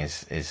overtaking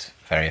is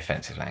very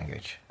offensive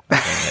language. I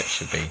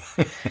think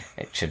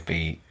it should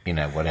be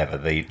whatever,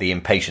 the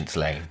impatience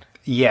lane.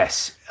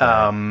 Yes.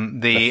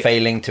 The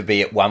failing to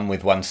be at one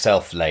with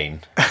oneself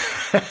lane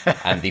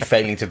and the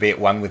failing to be at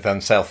one with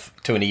oneself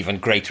to an even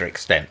greater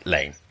extent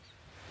lane.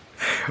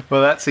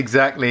 Well, that's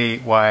exactly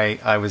why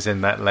I was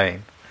in that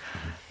lane.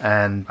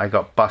 And I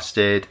got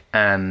busted,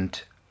 and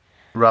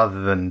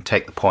rather than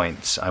take the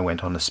points, I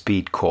went on a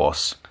speed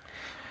course.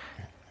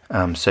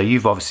 So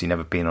you've obviously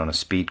never been on a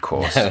speed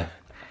course. No.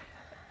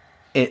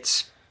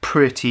 It's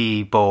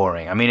pretty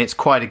boring. I mean, it's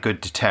quite a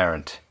good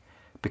deterrent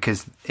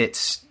because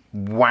it's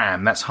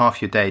wham, that's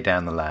half your day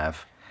down the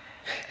lav,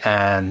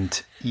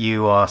 and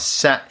you are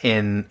sat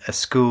in a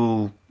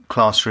school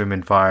classroom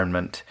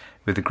environment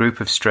with a group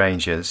of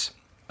strangers.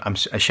 I'm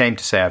ashamed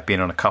to say I've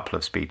been on a couple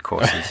of speed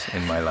courses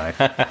in my life.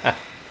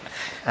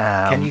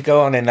 Can you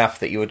go on enough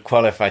that you would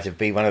qualify to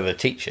be one of the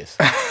teachers?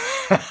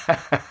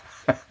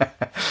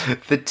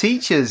 The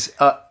teachers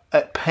are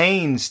at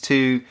pains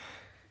to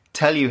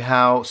tell you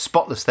how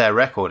spotless their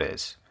record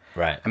is.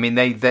 Right. I mean,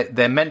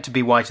 they're meant to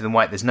be whiter than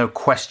white. There's no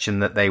question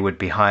that they would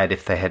be hired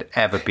if they had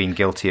ever been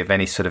guilty of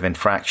any sort of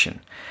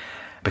infraction,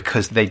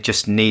 because they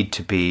just need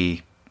to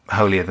be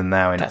holier than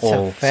thou in That's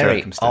all a very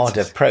circumstances. odd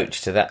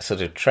approach to that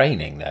sort of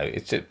training, though.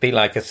 It'd be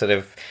like a sort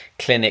of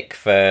clinic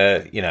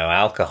for,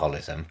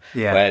 alcoholism,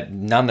 where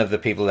none of the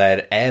people there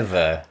had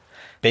ever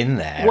been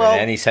there in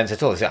any sense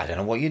at all. They said, I don't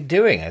know what you're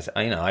doing.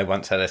 I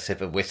once had a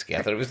sip of whiskey.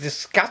 I thought it was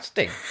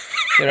disgusting.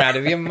 You're out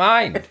of your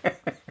mind.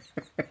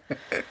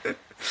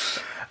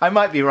 I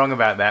might be wrong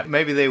about that.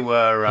 Maybe they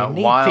were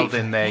wild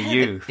in their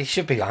youth. It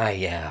should be,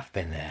 I've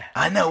been there.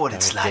 I know what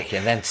it's like.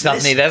 And then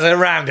suddenly there's a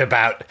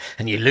roundabout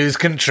and you lose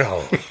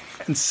control.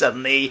 And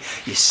suddenly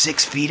you're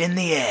 6 feet in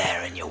the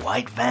air in your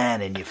white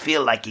van and you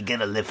feel like you're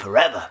going to live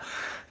forever,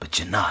 but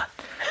you're not.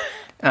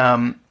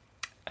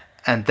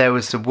 And there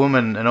was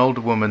an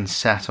older woman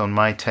sat on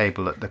my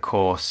table at the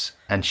course,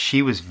 and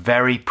she was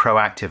very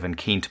proactive and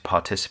keen to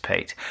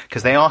participate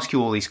because they ask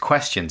you all these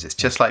questions. It's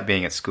just like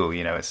being at school,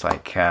 it's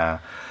like...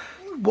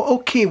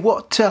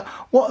 what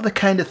are the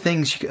kind of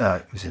things you...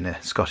 it was in a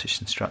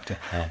Scottish instructor.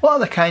 Yeah. What are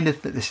the kind of...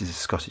 This is a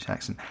Scottish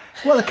accent.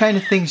 What are the kind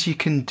of things you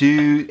can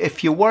do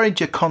if you're worried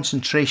your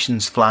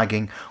concentration's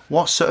flagging?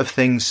 What sort of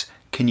things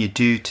can you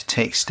do to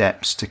take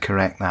steps to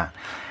correct that?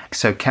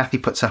 So Kathy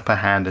puts up her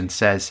hand and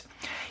says,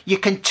 you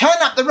can turn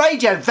up the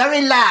radio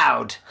very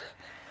loud.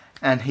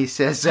 And he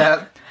says,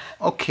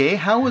 OK,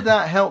 how would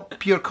that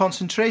help your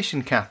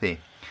concentration, Kathy?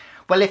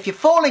 Well, if you're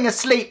falling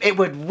asleep, it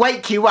would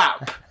wake you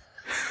up.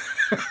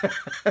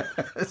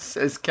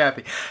 Says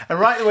Kathy. And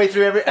right the way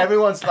through,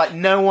 everyone's like,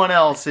 no one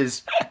else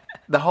is...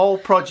 The whole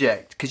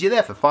project, because you're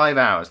there for 5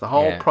 hours, the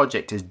whole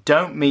project is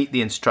don't meet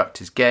the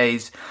instructor's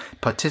gaze,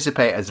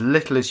 participate as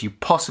little as you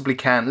possibly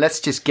can.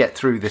 Let's just get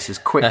through this as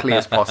quickly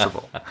as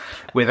possible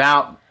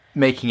without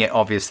making it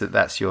obvious that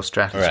that's your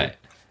strategy. Right.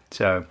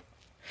 So...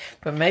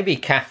 But maybe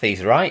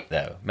Kathy's right,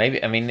 though.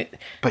 Maybe, I mean...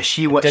 But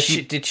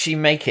did she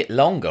make it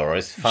longer, or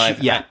is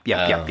 5... Yeah. You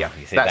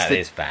see, that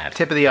is bad.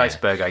 Tip of the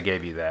iceberg I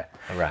gave you there.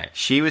 Right.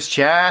 She was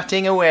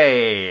chatting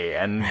away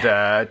and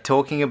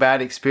talking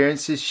about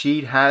experiences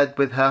she'd had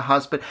with her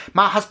husband.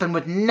 My husband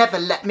would never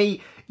let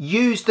me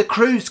use the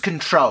cruise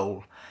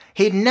control.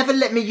 He'd never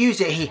let me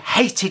use it. He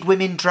hated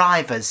women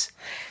drivers.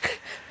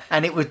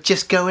 And it would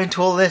just go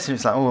into all this. And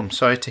it's like, oh, I'm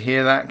sorry to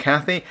hear that,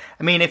 Kathy.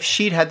 I mean, if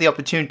she'd had the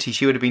opportunity,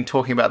 she would have been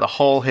talking about the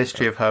whole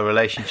history of her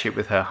relationship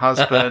with her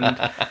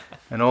husband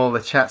and all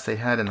the chats they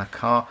had in the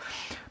car.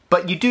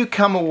 But you do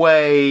come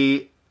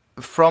away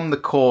from the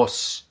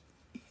course.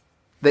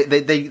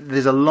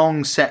 There's a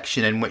long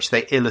section in which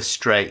they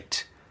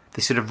illustrate,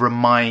 they sort of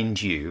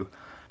remind you,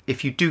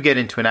 if you do get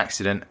into an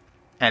accident,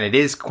 and it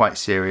is quite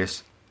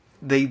serious,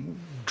 they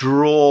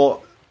draw...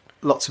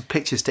 lots of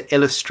pictures to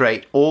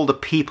illustrate all the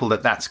people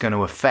that's going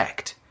to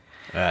affect.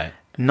 Right.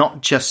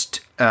 Not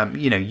just,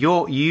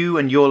 you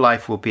and your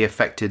life will be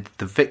affected.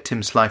 The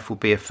victim's life will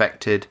be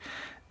affected.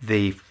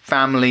 The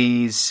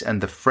families and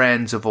the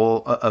friends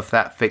of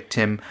that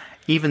victim,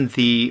 even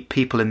the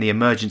people in the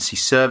emergency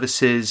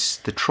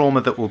services, the trauma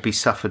that will be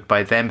suffered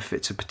by them if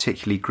it's a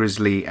particularly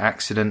grisly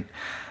accident.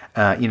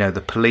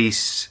 The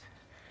police.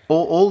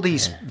 All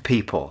these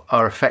people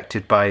are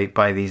affected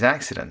by these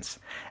accidents.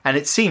 And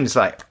it seems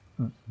like...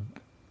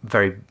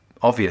 very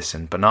obvious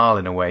and banal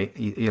in a way.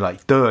 You're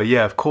like, duh,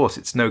 yeah, of course,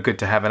 it's no good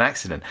to have an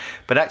accident.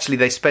 But actually,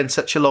 they spend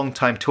such a long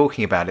time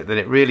talking about it that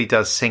it really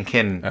does sink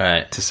in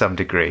to some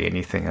degree. And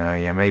you think, oh,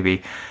 yeah,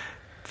 maybe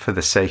for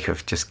the sake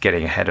of just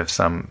getting ahead of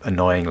some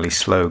annoyingly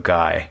slow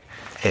guy,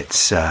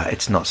 it's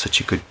not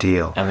such a good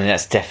deal. I mean,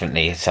 that's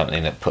definitely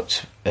something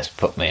that's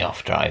put me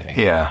off driving.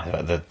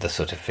 Yeah. The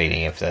sort of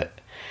feeling of that,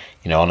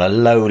 on a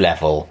low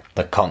level,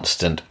 the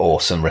constant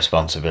awesome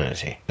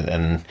responsibility.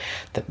 And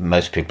that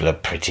most people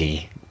are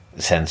pretty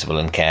sensible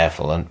and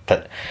careful,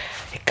 but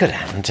it could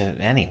happen to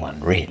anyone,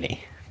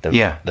 really.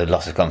 The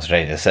loss of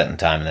concentration at a certain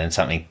time, and then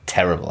something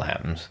terrible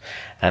happens.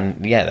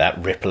 And,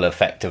 that ripple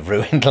effect of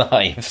ruined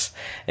lives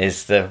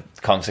is the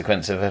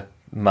consequence of a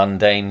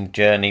mundane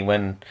journey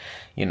when,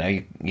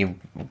 you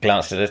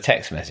glanced at a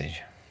text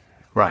message.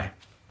 Right.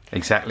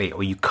 Exactly.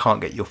 Or you can't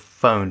get your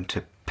phone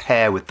to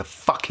pair with the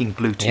fucking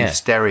Bluetooth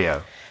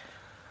stereo.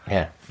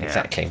 Yeah,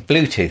 exactly.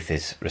 Bluetooth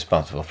is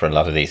responsible for a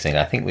lot of these things.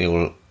 I think we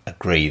all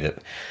agree that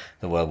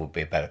the world would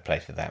be a better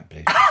place without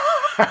Bluetooth.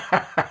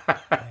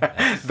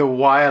 The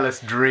wireless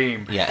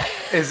dream. Yeah.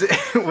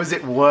 Was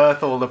it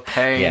worth all the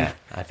pain? Yeah,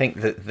 I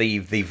think that the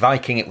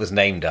Viking it was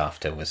named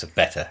after was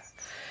better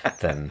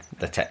than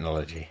the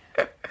technology.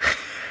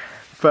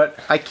 But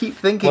I keep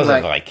thinking, it was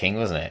a Viking,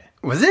 wasn't it?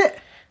 Was it?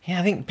 Yeah,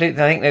 I think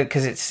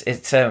because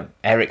it's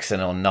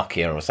Ericsson or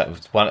Nokia or something,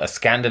 a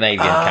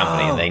Scandinavian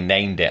company, and they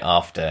named it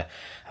after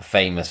a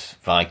famous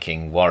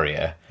Viking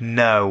warrior.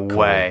 No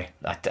way.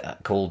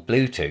 Called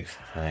Bluetooth.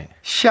 Right.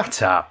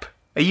 Shut up.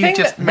 Are you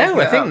just...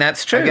 I think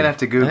that's true. I'm going to have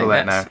to Google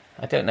that now.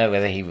 I don't know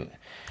whether he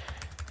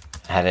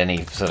had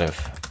any sort of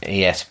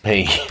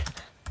ESP.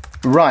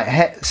 Right,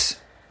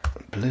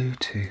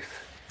 Bluetooth.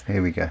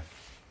 Here we go.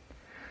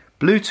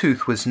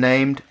 Bluetooth was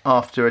named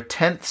after a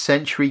 10th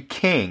century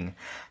king,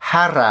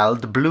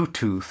 Harald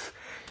Bluetooth,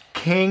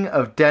 king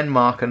of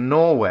Denmark and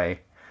Norway,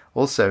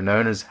 also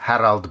known as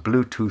Harald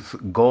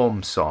Bluetooth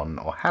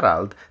Gormson, or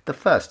Harald the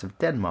First of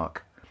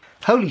Denmark.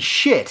 Holy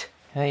shit!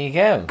 There you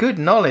go. Good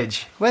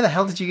knowledge. Where the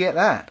hell did you get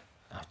that?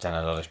 I've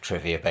done a lot of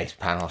trivia-based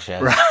panel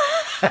shows.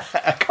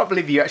 I can't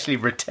believe you actually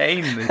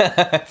retain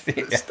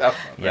the stuff.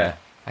 Yeah.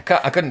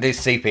 I couldn't do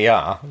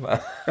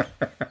CPR.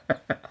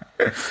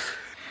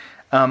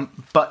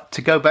 But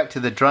to go back to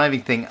the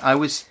driving thing, I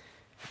was,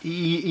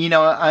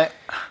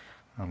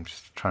 I'm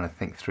just trying to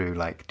think through,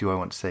 like, do I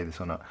want to say this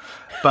or not?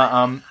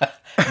 But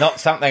not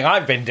something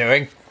I've been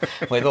doing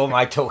with all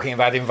my talking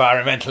about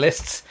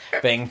environmentalists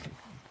being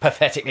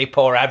pathetically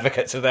poor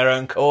advocates of their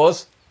own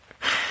cause.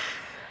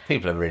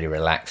 People are really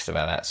relaxed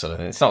about that sort of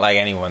thing. It's not like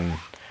anyone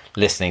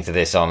listening to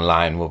this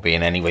online will be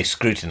in any way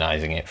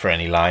scrutinising it for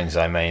any lines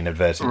I may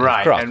inadvertently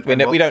cross.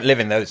 We don't live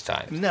in those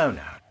times. No.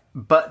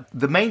 But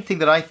the main thing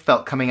that I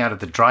felt coming out of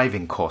the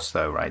driving course,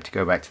 though, right, to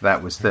go back to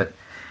that, was that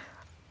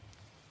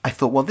I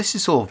thought, well, this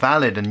is all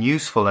valid and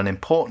useful and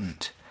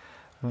important.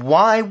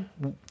 Why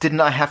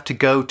didn't I have to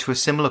go to a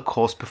similar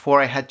course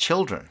before I had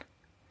children?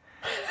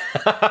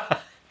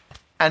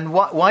 And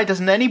why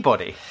doesn't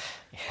anybody?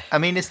 I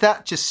mean, is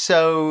that just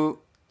so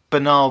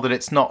banal that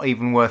it's not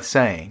even worth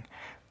saying?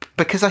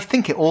 Because I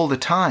think it all the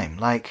time.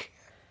 Like,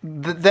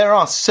 there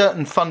are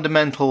certain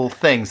fundamental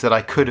things that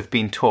I could have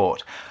been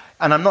taught.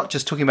 And I'm not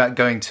just talking about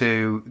going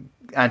to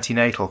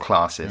antenatal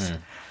classes.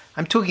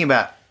 I'm talking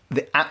about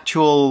the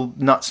actual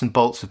nuts and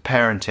bolts of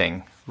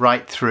parenting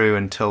right through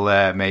until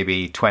they're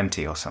maybe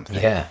 20 or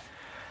something. Yeah.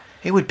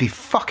 It would be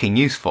fucking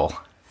useful.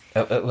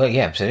 Well,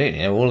 yeah,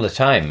 absolutely. All the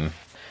time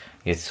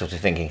you're sort of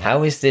thinking,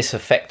 how is this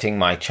affecting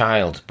my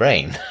child's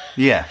brain?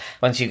 Yeah.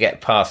 Once you get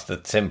past the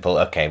simple,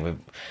 okay,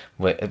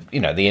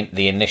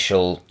 the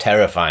initial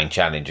terrifying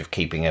challenge of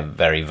keeping a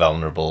very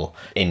vulnerable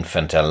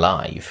infant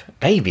alive.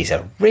 Babies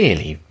are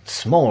really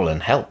small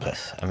and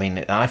helpless. I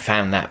mean, I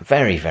found that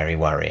very, very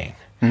worrying.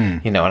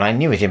 And I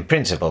knew it in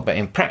principle, but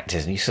in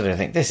practice, you sort of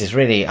think, this is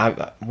really,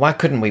 why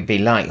couldn't we be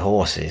like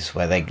horses,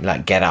 where they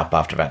like get up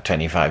after about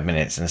 25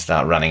 minutes and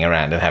start running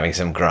around and having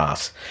some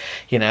grass?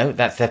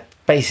 They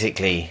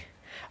basically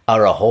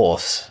are a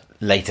horse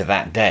later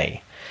that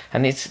day.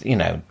 And it's,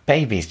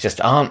 babies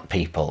just aren't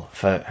people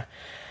for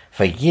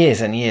years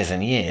and years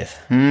and years.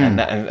 And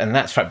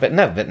that's right. But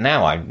now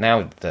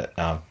that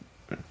our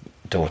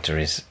daughter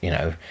is,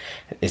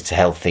 it's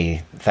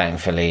healthy,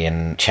 thankfully,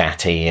 and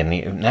chatty,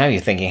 and now you're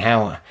thinking,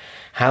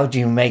 how do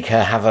you make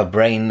her have a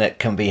brain that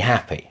can be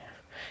happy?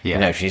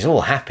 Yeah. She's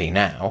all happy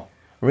now,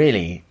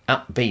 really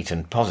upbeat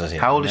and positive.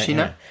 How old is she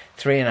now?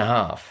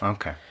 3.5.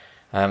 Okay.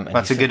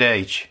 That's a good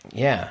age.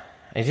 Yeah,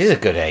 it is a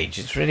good age.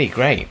 It's really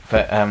great.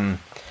 But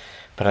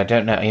I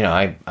don't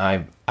know,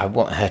 I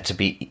want her to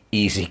be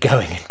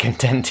easygoing and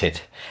contented,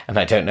 and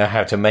I don't know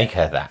how to make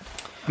her that.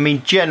 I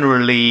mean,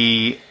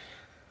 generally,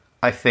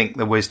 I think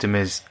the wisdom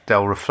is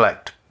they'll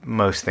reflect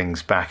most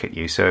things back at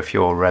you. So if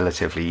you're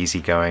relatively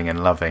easygoing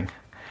and loving,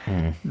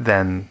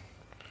 then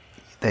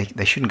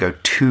they shouldn't go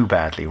too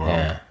badly wrong.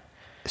 Yeah.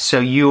 So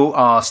you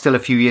are still a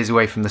few years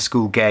away from the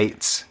school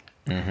gates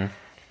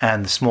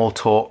and the small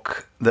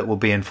talk that will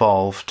be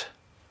involved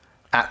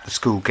at the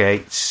school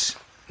gates,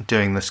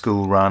 doing the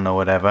school run or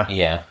whatever.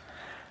 Yeah.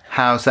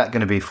 How's that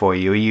going to be for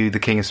you? Are you the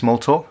king of small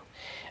talk?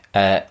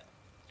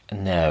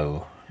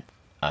 No.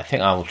 I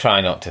think I will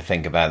try not to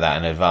think about that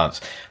in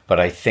advance, but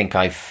I think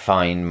I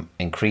find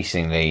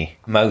increasingly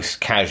most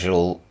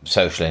casual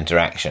social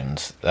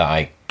interactions that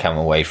I come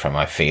away from,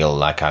 I feel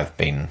like I've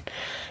been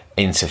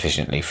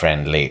insufficiently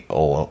friendly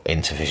or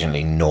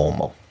insufficiently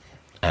normal.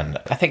 And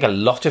I think a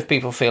lot of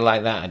people feel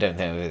like that. I don't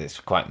know if it's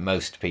quite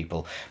most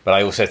people, but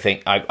I also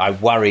think I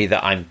worry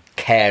that I'm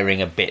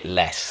caring a bit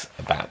less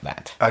about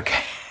that.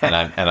 Okay. and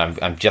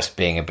I'm just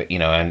being a bit,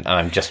 and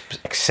I'm just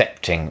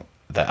accepting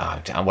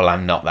that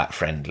I'm not that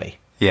friendly.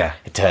 Yeah.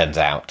 It turns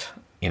out,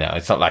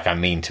 it's not like I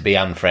mean to be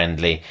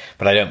unfriendly,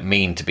 but I don't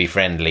mean to be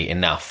friendly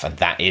enough, and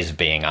that is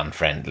being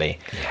unfriendly.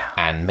 Yeah.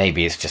 And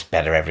maybe it's just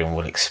better everyone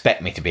will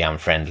expect me to be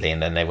unfriendly,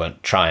 and then they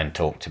won't try and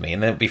talk to me.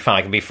 And then it'll be fine.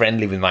 I can be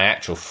friendly with my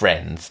actual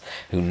friends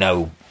who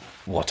know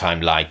what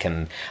I'm like,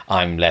 and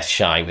I'm less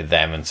shy with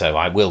them, and so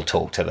I will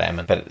talk to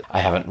them. But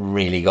I haven't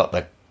really got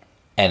the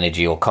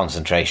energy or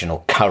concentration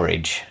or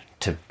courage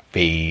to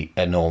be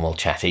a normal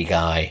chatty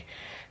guy,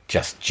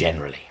 just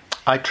generally.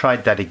 I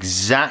tried that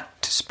exact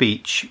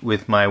speech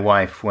with my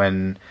wife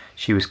when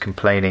she was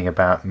complaining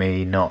about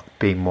me not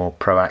being more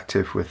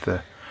proactive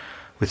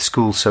with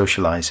school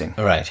socialising.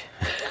 Right.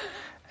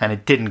 And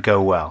it didn't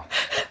go well.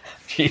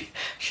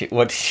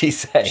 What did she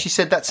say? She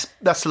said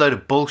that's a load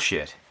of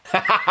bullshit.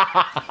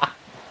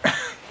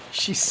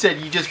 She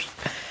said you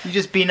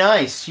just be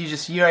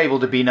nice. You're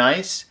able to be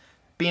nice.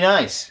 Be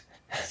nice.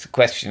 It's a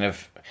question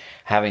of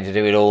having to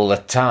do it all the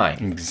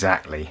time.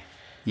 Exactly.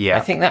 Yeah.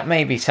 I think that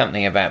may be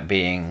something about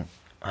being,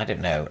 I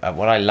don't know,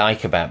 what I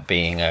like about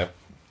being a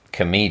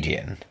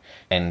comedian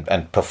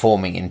and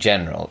performing in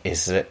general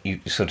is that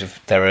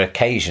there are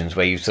occasions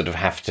where you sort of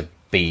have to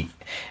be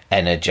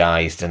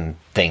energised and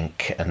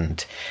think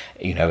and,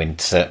 in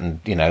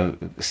certain,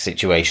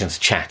 situations,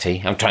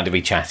 chatty. I'm trying to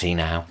be chatty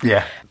now.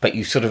 Yeah. But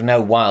you sort of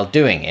know while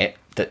doing it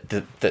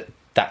that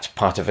that's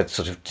part of a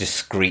sort of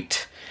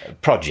discrete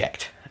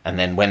project. And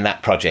then when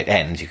that project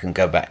ends, you can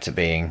go back to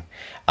being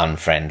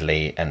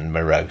unfriendly and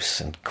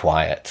morose and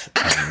quiet.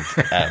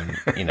 And,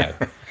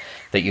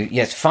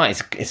 it's fine.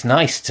 It's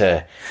nice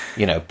to,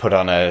 put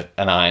on an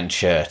iron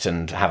shirt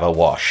and have a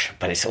wash.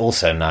 But it's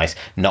also nice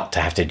not to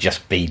have to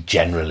just be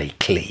generally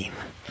clean.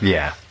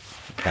 Yeah.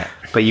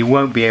 But you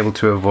won't be able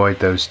to avoid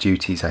those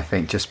duties, I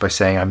think, just by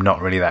saying I'm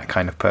not really that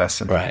kind of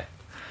person. Right.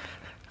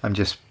 I'm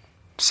just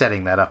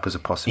setting that up as a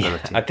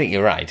possibility. Yeah, I think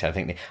you're right.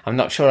 I'm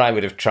not sure I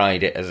would have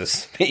tried it as a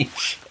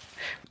speech.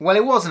 Well,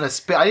 it wasn't a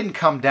speech. I didn't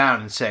come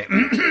down and say,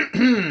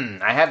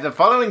 I have the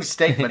following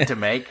statement to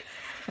make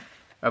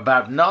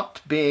about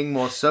not being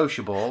more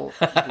sociable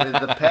with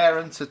the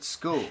parents at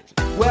school.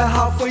 We're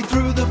halfway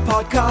through the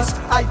podcast.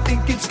 I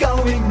think it's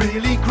going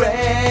really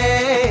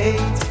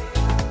great.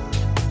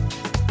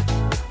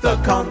 The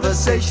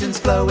conversation's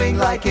flowing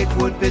like it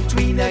would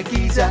between a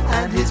geezer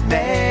and his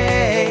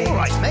mate. All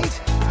right,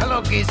 mate.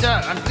 Hello, geezer.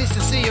 I'm pleased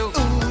to see you.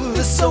 Ooh,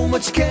 there's so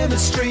much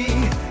chemistry.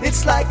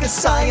 It's like a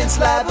science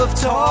lab of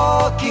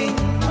talking.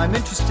 I'm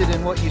interested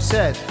in what you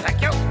said.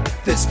 Thank you.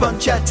 There's fun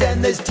chat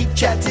and there's deep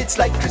chat. It's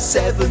like Chris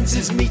Evans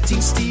is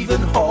meeting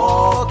Stephen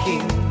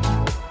Hawking.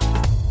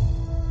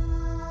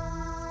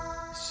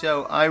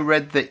 So I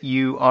read that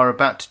you are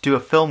about to do a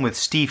film with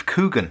Steve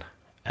Coogan.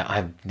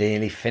 I've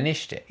nearly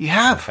finished it. You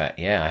have? In fact,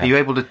 yeah. I have. Are you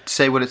able to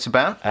say what it's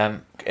about?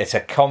 It's a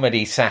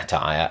comedy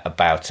satire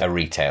about a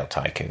retail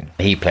tycoon.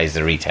 He plays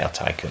the retail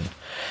tycoon,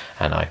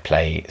 and I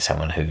play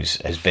someone who's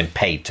been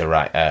paid to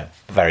write a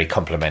very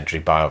complimentary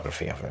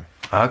biography of him.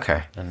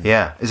 Okay.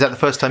 Yeah. Is that the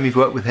first time you've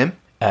worked with him?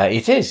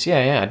 It is,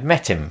 yeah. I'd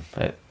met him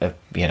at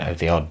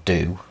the odd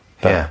do.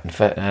 But,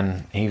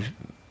 and he,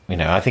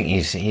 I think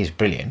he's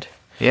brilliant.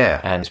 Yeah.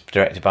 And it's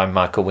directed by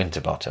Michael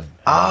Winterbottom.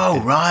 Oh,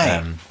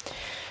 right.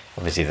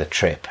 Obviously The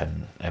Trip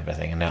and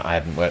everything, and I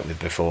hadn't worked with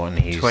before, and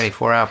he's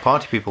 24-Hour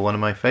Party People, one of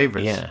my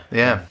favourites.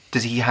 Yeah.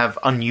 Does he have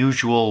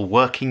unusual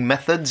working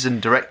methods and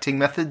directing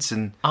methods?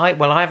 And I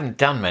haven't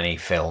done many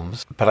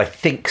films, but I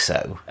think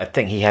so. I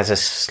think he has a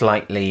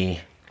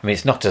slightly,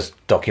 it's not a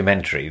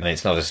documentary, and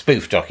it's not a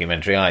spoof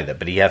documentary either,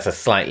 but he has a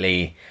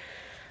slightly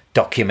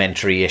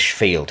documentary-ish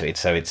feel to it.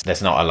 So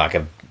there's not like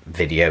a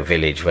video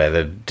village where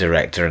the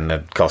director and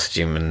the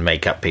costume and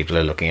makeup people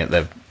are looking at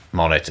the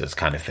monitors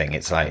kind of thing.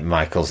 It's like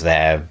Michael's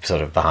there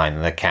sort of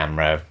behind the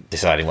camera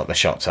deciding what the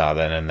shots are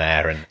then and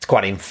there, and it's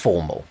quite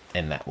informal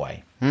in that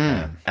way.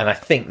 And I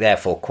think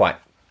therefore quite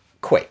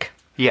quick.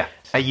 Yeah.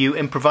 Are you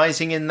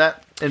improvising in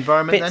that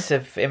environment Bits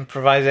of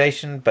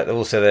improvisation, but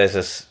also there's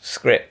a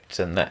script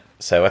and that.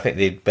 So I think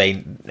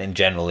in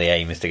general the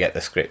aim is to get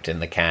the script in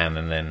the can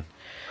and then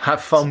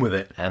have fun with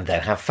it. And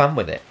then have fun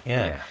with it.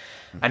 Yeah.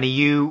 And are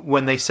you,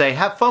 when they say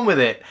have fun with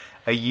it,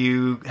 are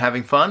you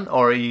having fun,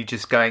 or are you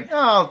just going,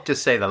 I'll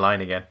just say the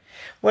line again?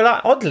 Well,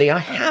 oddly, I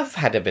have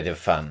had a bit of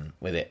fun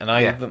with it.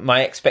 And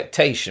my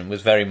expectation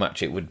was very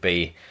much it would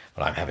be,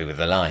 well, I'm happy with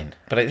the line.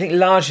 But I think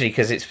largely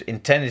because it's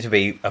intended to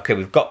be, okay,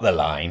 we've got the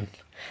line,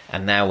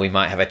 and now we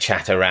might have a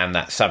chat around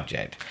that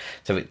subject.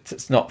 So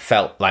it's not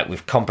felt like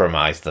we've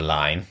compromised the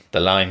line. The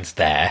line's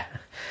there,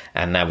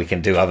 and now we can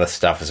do other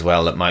stuff as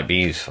well that might be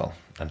useful.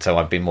 And so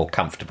I've been more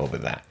comfortable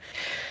with that.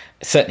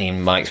 Certainly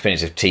in my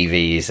experience of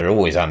TV, they're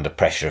always under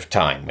pressure of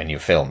time when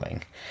you're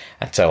filming.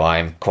 And so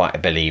I'm quite a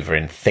believer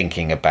in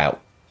thinking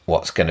about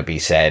what's going to be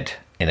said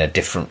in a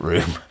different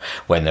room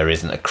when there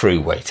isn't a crew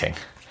waiting.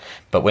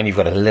 But when you've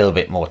got a little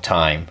bit more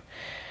time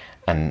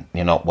and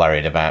you're not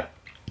worried about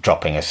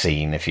dropping a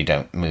scene if you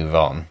don't move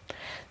on,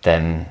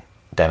 then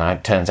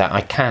it turns out I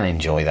can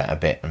enjoy that a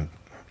bit and,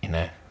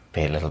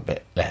 be a little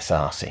bit less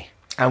arsey.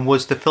 And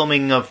was the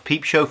filming of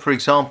Peep Show, for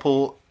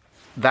example,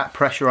 that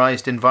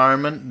pressurised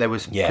environment? There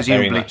was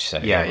presumably, very much so.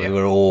 Yeah, we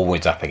were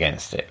always up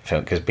against it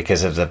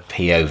because of the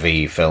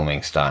POV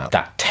filming style.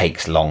 That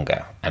takes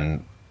longer,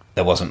 and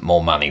there wasn't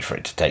more money for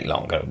it to take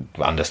longer,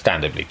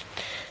 understandably.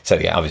 So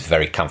I was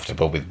very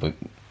comfortable with.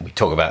 We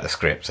talk about the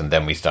scripts, and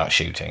then we start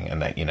shooting,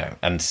 and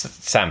and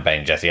Sam Bain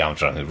and Jesse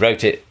Armstrong, who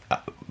wrote it,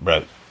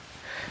 wrote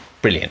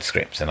brilliant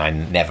scripts, and I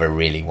never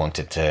really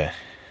wanted to.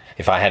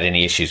 If I had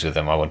any issues with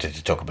them, I wanted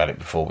to talk about it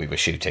before we were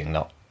shooting,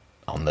 not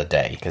on the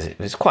day, because it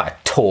was quite a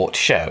taut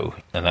show,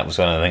 and that was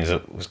one of the things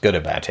that was good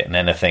about it. And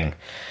anything,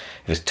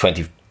 it was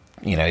 20,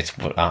 it's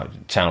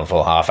Channel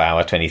 4 half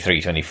hour,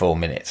 23, 24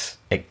 minutes.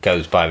 It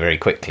goes by very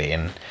quickly,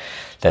 and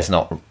there's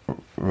not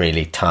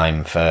really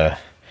time for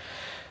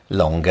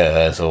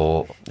longers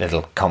or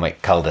little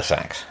comic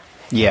cul-de-sacs.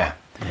 Yeah.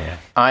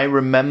 I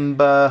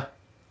remember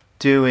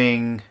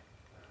doing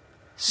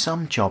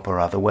some job or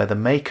other where the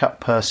makeup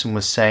person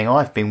was saying,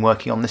 I've been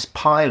working on this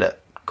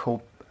pilot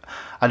called,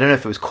 I don't know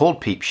if it was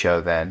called Peep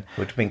Show then. It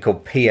would have been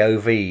called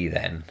POV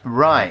then.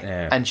 Right.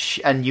 Yeah.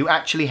 And you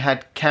actually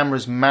had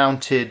cameras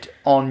mounted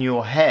on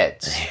your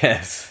heads.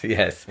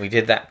 Yes. We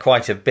did that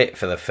quite a bit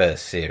for the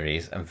first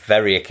series and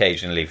very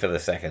occasionally for the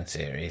second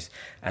series,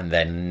 and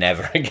then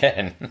never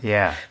again.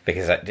 Yeah.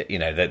 Because,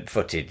 the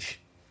footage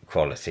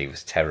quality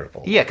was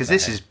terrible. Yeah, because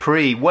this is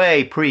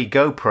way pre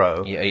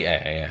GoPro.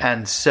 Yeah.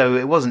 And so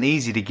it wasn't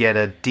easy to get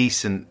a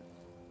decent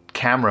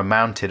camera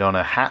mounted on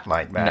a hat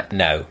like that.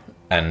 No.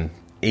 And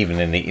even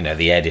in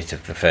the edit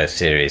of the first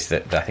series,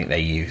 that I think they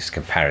used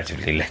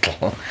comparatively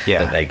little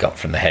that they got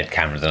from the head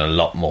cameras, and a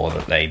lot more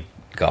that they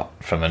got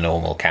from a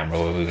normal camera,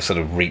 where we were sort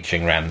of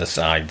reaching around the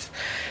sides.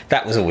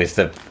 That was always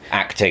the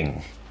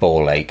acting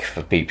ball ache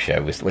for Peep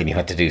Show, was when you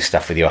had to do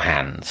stuff with your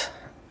hands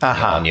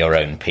on your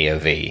own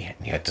POV.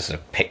 You had to sort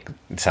of pick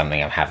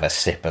something and have a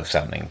sip of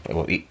something,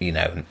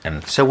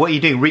 and so what are you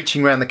doing,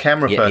 reaching around the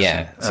camera person?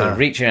 Yeah, so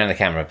reaching around the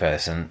camera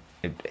person.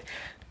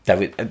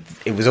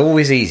 It was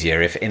always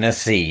easier if in a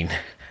scene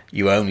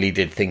you only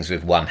did things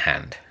with one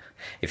hand.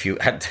 If you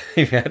had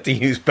to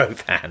use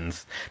both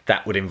hands,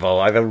 that would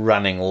involve either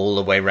running all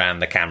the way around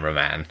the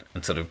cameraman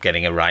and sort of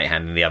getting a right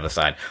hand in the other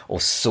side, or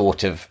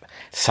sort of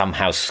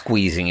somehow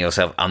squeezing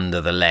yourself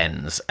under the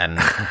lens and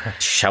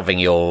shoving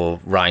your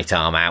right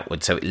arm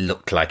outward so it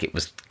looked like it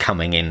was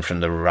coming in from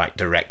the right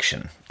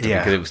direction.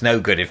 Because it was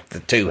no good if the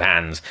two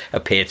hands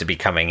appeared to be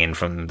coming in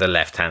from the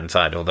left-hand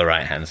side or the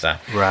right-hand side.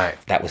 Right.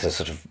 That was a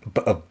sort of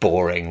a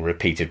boring,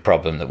 repeated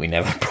problem that we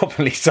never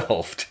properly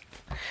solved,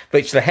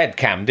 which the head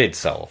cam did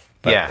solve.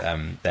 But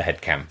the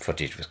head cam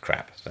footage was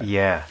crap. So.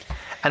 Yeah.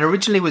 And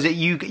originally, was it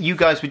you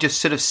guys were just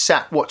sort of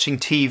sat watching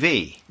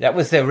TV? That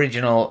was the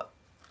original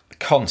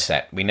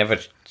concept. We never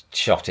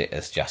shot it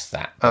as just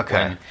that.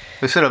 Okay.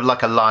 It was sort of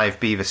like a live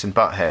Beavis and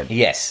Butthead.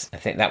 Yes. I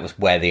think that was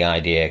where the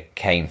idea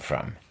came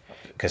from.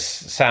 Because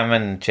Sam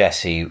and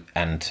Jesse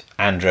and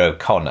Andrew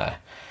O'Connor,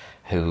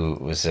 who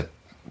was a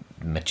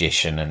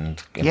magician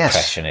and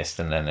impressionist,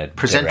 and then a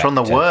presenter director on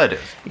the Word at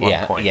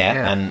one point.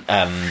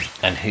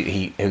 And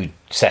who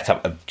set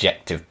up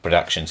Objective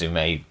Productions, who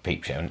made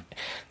Peep Show. And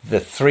the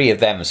three of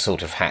them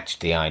sort of hatched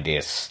the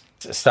idea,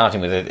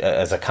 starting with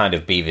as a kind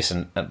of Beavis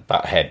and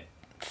Butthead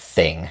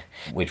thing,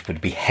 which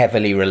would be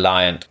heavily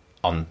reliant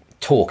on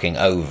talking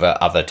over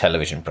other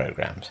television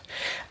programs,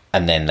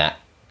 and then that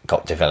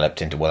got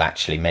developed into, well,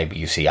 actually, maybe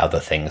you see other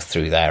things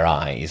through their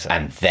eyes.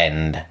 And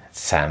then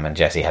Sam and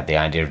Jesse had the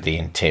idea of the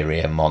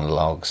interior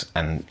monologues,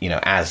 and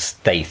as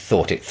they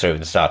thought it through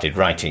and started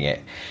writing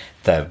it,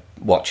 the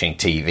watching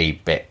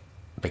TV bit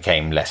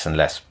became less and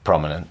less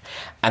prominent.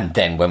 And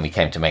then when we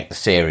came to make the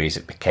series,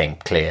 it became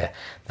clear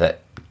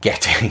that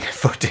getting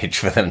footage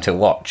for them to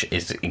watch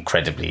is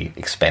incredibly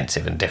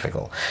expensive and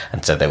difficult,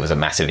 and so there was a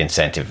massive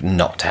incentive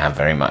not to have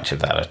very much of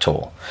that at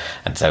all.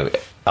 And so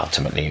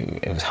ultimately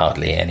it was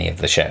hardly any of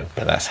the show,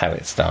 but that's how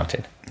it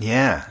started.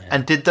 Yeah.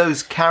 And did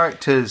those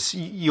characters,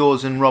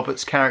 yours and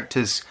Robert's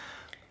characters,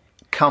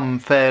 come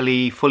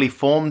fairly fully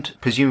formed?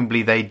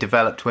 Presumably they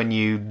developed when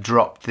you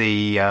dropped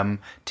the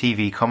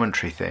TV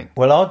commentary thing.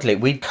 Well, oddly,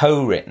 we'd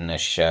co-written a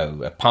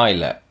show, a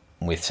pilot,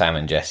 with Sam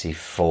and Jesse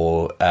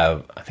for,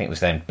 I think it was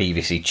then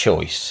BBC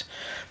Choice,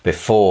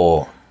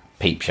 before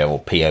Peep Show, or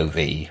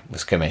POV,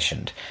 was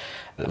commissioned.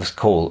 It was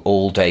called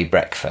All Day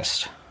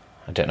Breakfast.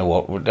 I don't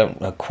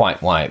know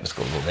quite why it was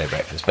called All Day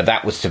Breakfast, but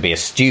that was to be a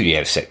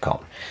studio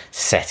sitcom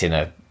set in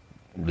a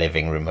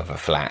living room of a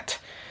flat.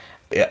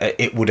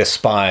 It would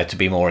aspire to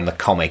be more in the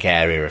comic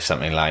area of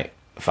something like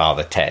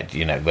Father Ted,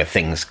 where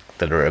things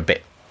that are a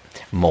bit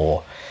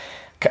more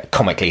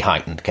comically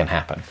heightened can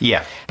happen.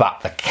 Yeah.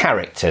 But the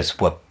characters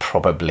were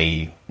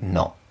probably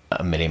not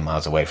a million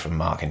miles away from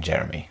Mark and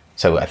Jeremy.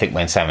 So I think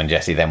when Sam and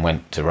Jesse then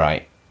went to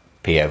write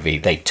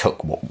POV, they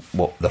took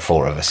what the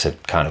four of us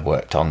had kind of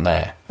worked on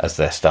there as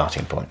their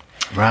starting point.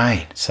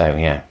 Right. So,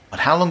 yeah.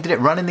 And how long did it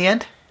run in the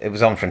end? It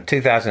was on from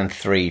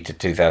 2003 to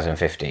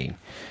 2015.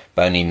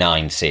 But only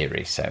 9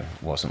 series, so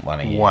it wasn't one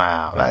a year.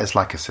 Wow, that is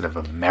like a sort of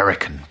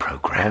American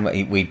programme.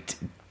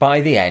 By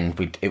the end,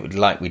 it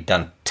would we'd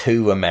done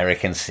 2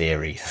 American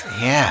series.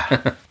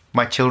 Yeah.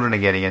 My children are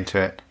getting into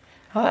it.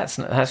 Oh,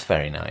 that's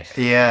very nice.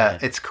 Yeah,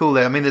 it's cool.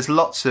 I mean, there's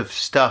lots of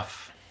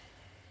stuff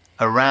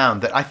around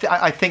that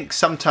I think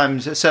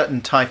sometimes a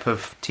certain type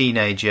of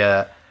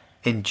teenager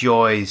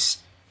enjoys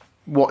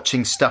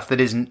watching stuff that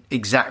isn't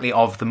exactly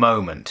of the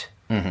moment.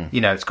 Mm-hmm.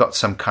 It's got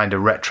some kind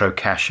of retro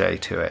cachet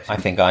to it. I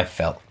think I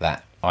felt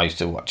that. I used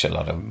to watch a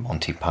lot of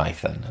Monty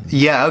Python.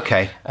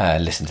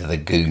 And, listen to the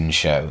Goon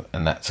Show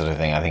and that sort of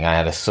thing. I think I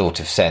had a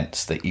sort of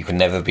sense that you can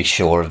never be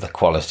sure of the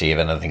quality of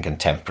anything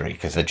contemporary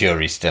because the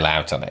jury's still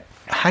out on it.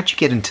 How'd you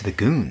get into the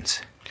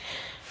Goons?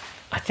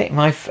 I think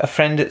a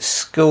friend at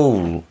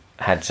school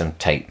had some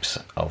tapes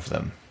of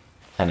them,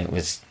 and it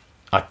was,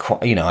 I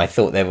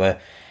thought they were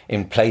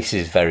in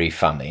places very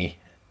funny,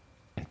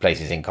 in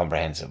places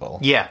incomprehensible.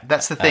 Yeah,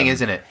 that's the thing,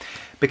 isn't it?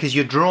 Because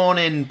you're drawn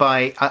in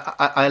by...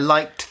 I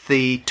liked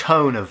the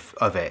tone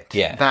of it.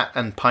 Yeah. That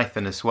and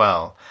Python as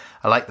well.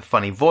 I like the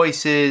funny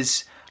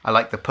voices. I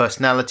like the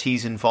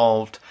personalities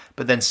involved.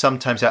 But then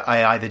sometimes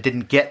I either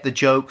didn't get the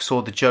jokes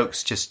or the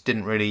jokes just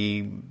didn't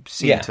really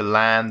seem to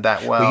land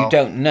that well. Well, you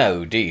don't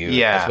know, do you?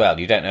 Yeah. As well.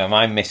 You don't know, am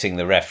I missing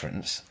the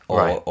reference?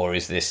 Or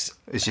is this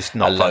it's just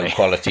not a funny.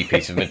 low-quality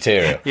piece of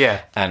material?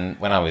 Yeah. And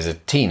when I was a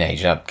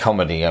teenager,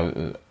 comedy,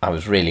 I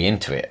was really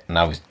into it. And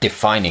I was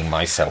defining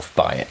myself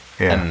by it.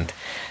 Yeah. And...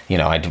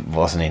 I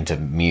wasn't into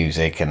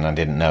music and I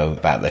didn't know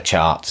about the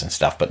charts and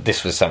stuff, but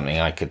this was something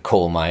I could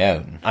call my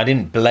own. I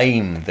didn't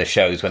blame the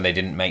shows when they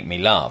didn't make me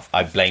laugh.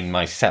 I blamed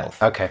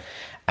myself. Okay.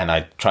 and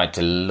I tried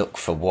to look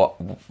for what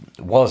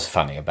was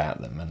funny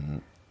about them.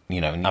 And,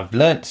 and I've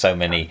learnt so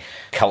many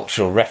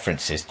cultural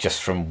references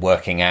just from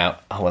working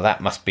out, oh, well,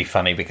 that must be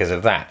funny because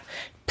of that.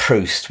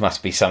 Proust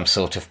must be some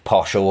sort of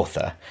posh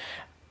author,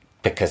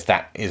 because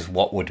that is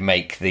what would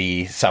make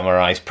the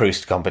summarised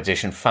Proust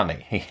competition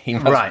funny.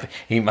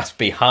 He must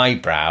be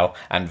highbrow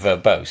and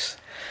verbose,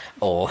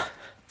 or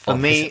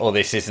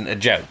this isn't a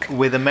joke.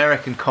 With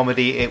American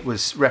comedy, it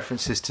was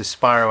references to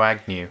Spyro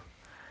Agnew.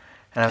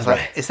 And I was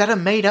like, is that a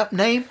made-up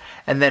name?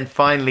 And then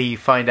finally you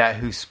find out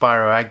who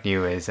Spyro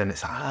Agnew is, and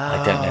it's like,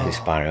 I don't know who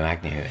Spyro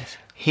Agnew is.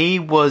 He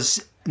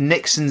was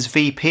Nixon's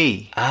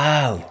VP.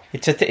 Oh,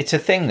 it's a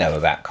thing though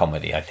about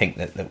comedy. I think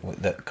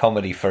that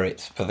comedy for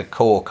the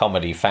core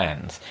comedy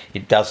fans,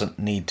 it doesn't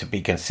need to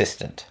be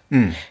consistent.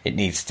 It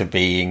needs to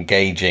be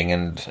engaging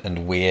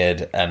and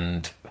weird,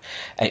 and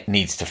it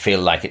needs to feel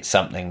like it's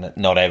something that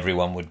not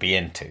everyone would be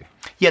into.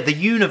 Yeah, the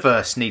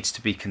universe needs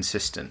to be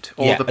consistent,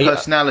 or the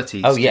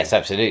personalities. Oh, yes,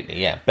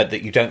 absolutely, yeah. But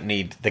that you don't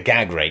need, the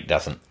gag rate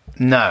doesn't.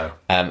 No.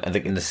 And the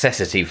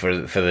necessity for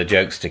the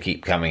jokes to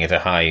keep coming at a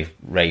high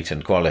rate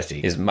and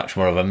quality is much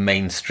more of a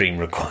mainstream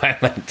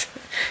requirement.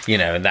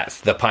 And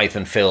that's the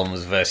Python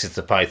films versus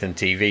the Python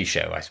TV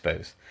show, I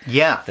suppose.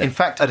 Yeah. In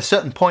fact, at a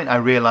certain point, I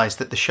realised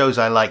that the shows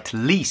I liked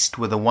least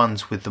were the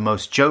ones with the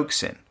most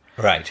jokes in.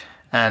 Right.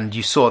 And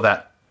you saw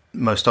that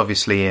most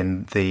obviously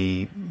in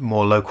the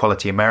more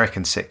low-quality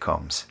American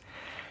sitcoms.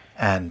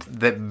 And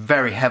they're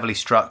very heavily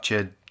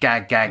structured,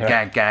 gag,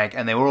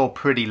 and they were all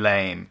pretty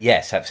lame.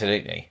 Yes,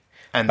 absolutely.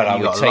 And but then I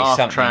you would got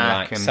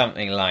say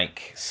something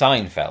like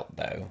Seinfeld,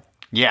 though.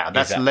 Yeah,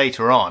 that's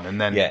later on. And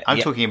then I'm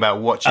talking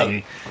about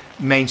watching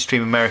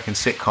mainstream American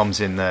sitcoms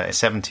in the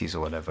 70s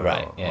or whatever,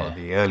 or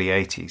the early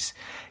 80s.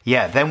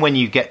 Yeah, then when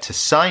you get to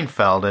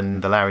Seinfeld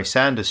and the Larry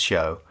Sanders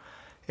Show,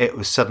 it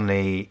was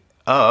suddenly,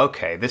 oh,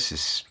 okay, this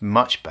is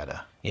much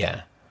better.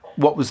 Yeah.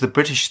 What was the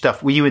British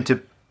stuff? Were you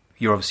into...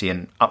 You're obviously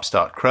in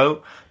Upstart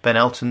Crow, Ben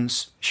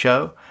Elton's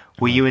show.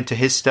 Were you into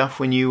his stuff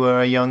when you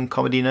were a young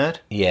comedy nerd?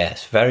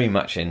 Yes, very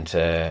much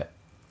into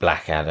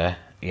Blackadder.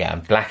 Yeah,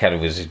 and Blackadder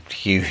was a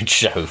huge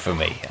show for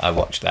me. I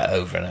watched that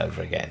over and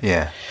over again.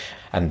 Yeah.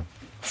 And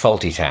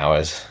Fawlty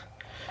Towers,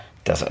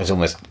 it's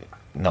almost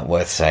not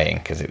worth saying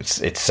because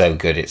it's so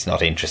good it's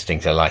not interesting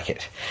to like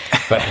it.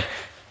 But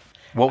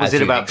what was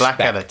it about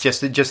Blackadder?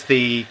 Just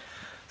that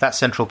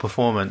central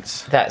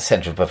performance? That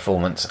central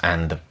performance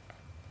and the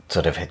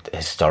sort of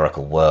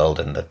historical world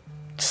and the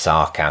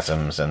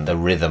sarcasms and the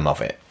rhythm of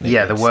it.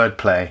 Yeah, the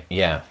wordplay.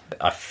 Yeah,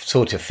 I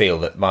sort of feel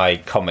that my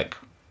comic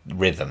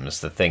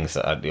rhythms, the things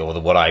that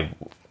what I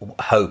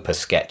hope a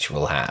sketch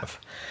will have,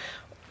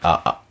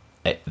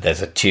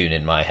 there's a tune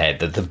in my head,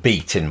 that the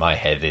beat in my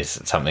head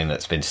is something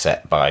that's been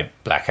set by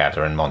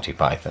Blackadder and Monty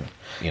Python.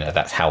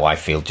 That's how I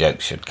feel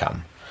jokes should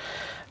come,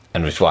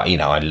 and which why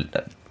I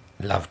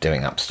love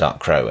doing Upstart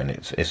Crow, and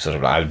it's sort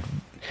of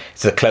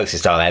it's the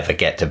closest I'll ever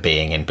get to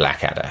being in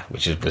Blackadder,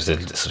 which was a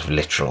sort of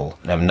literal,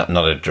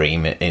 not a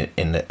dream,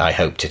 in that I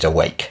hoped it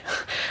awake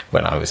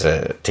when I was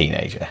a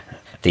teenager.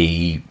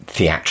 The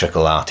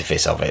theatrical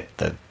artifice of it,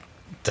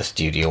 the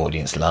studio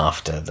audience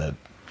laughter, the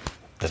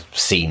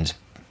scenes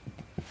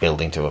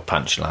building to a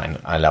punchline,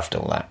 I loved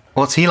all that.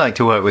 What's he like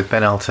to work with,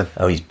 Ben Elton?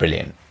 Oh, he's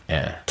brilliant.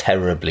 Yeah,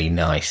 terribly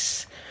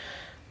nice,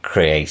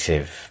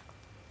 creative,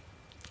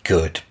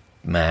 good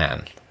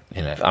man.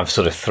 I'm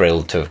sort of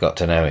thrilled to have got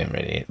to know him,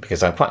 really,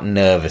 because I'm quite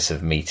nervous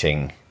of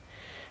meeting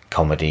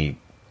comedy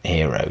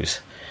heroes,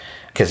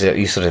 because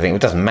you sort of think, well,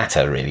 it doesn't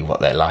matter really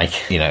what they're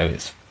like,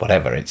 it's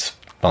whatever, it's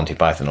Monty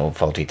Python or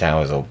Fawlty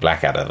Towers or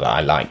Blackadder that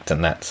I liked,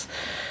 and that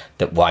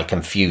why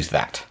confuse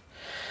that?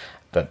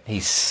 But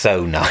he's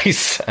so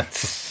nice and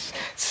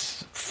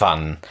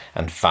fun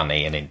and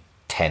funny and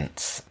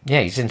intense.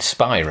 Yeah, he's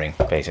inspiring,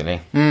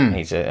 basically.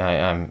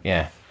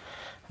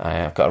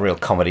 I've got a real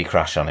comedy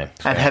crush on him.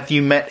 And have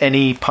you met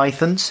any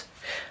Pythons?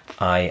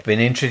 I've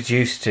been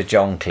introduced to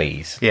John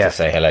Cleese to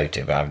say hello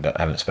to, but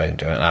I haven't spoken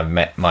to him. And I've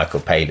met Michael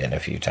Palin a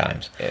few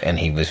times, and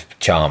he was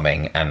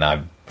charming, and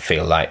I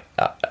feel like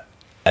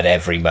at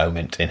every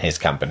moment in his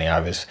company I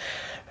was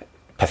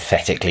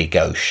pathetically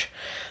gauche.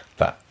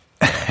 But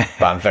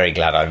I'm very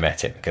glad I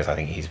met him, because I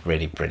think he's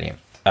really brilliant.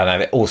 And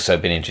I've also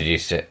been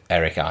introduced to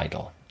Eric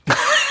Idle.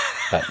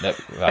 But no,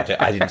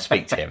 I didn't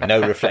speak to him.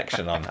 No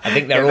reflection on. I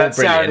think they're all brilliant.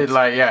 That sounded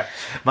like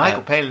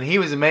Michael Palin. He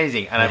was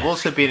amazing, and I've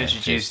also been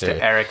introduced to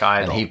Eric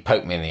Idle. And he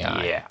poked me in the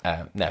eye.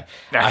 Yeah. No,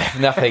 I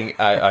have nothing.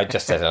 I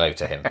just said hello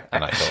to him,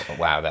 and I thought,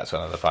 wow, that's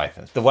one of the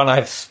Pythons. The one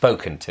I've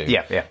spoken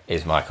to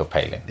is Michael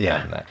Palin.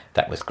 Yeah, and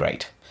that was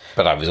great.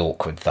 But I was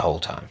awkward the whole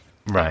time.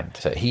 Right.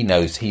 So he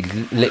knows. He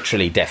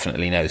literally,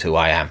 definitely knows who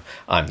I am.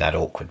 I'm that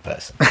awkward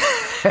person.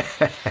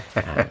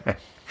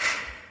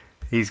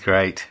 He's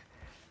great.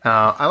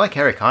 I like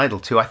Eric Idle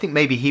too. I think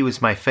maybe he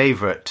was my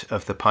favourite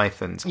of the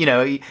Pythons.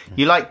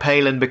 You like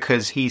Palin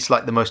because he's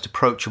like the most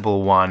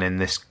approachable one in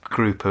this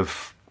group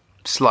of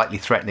slightly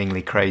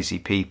threateningly crazy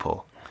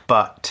people.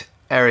 But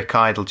Eric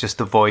Idle, just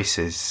the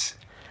voices,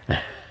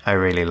 I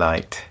really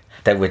liked.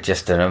 They were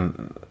just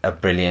a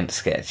brilliant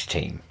sketch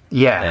team.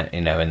 Yeah.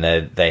 And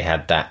they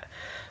had that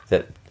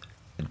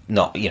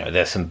not, you know,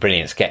 there's some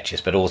brilliant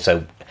sketches, but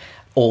also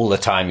all the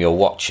time you're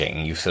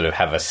watching, you sort of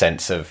have a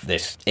sense of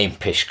this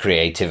impish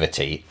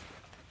creativity,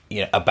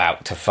 you know,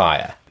 about to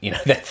fire. You know,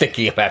 they're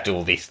thinking about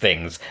all these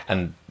things,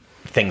 and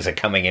things are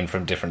coming in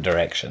from different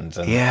directions.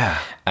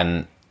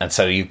 And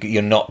so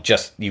you're not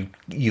just,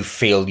 you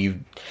feel you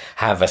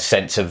have a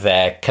sense of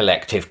their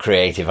collective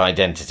creative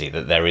identity,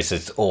 that there is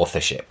this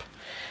authorship.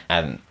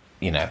 And,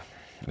 you know,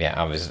 yeah,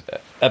 I was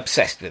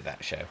obsessed with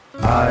that show.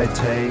 I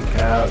take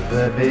out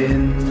the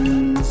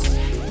bins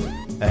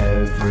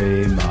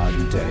every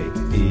Monday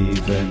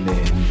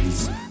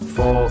evenings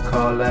for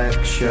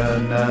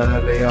collection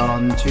early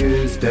on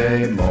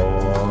Tuesday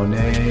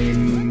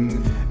morning.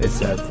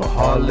 Except for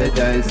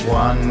holidays,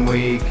 1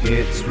 week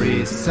it's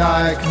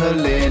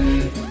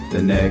recycling,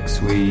 the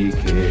next week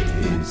it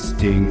is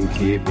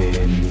stinky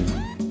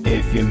bin.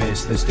 If you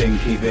miss the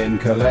stinky bin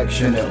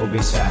collection, it'll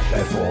be sat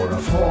there for a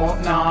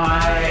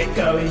fortnight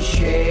going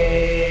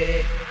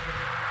shit.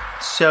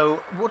 So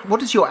what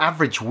does your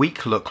average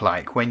week look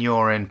like when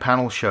you're in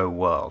panel show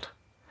world?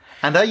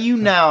 And are you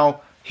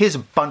now... Here's a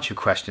bunch of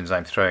questions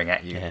I'm throwing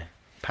at you,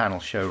 panel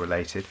show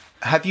related.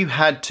 Have you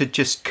had to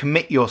just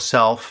commit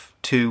yourself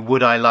to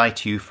Would I Lie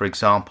to You, for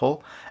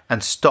example,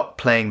 and stop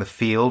playing the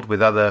field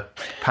with other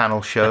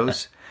panel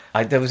shows?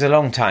 There was a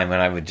long time when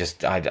I would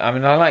just... I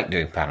mean, I like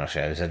doing panel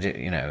shows, I do,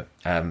 you know,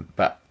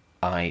 but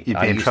I... You'd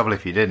be in trouble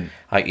if you didn't.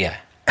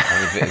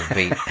 It would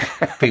be,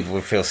 people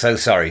would feel so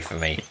sorry for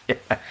me.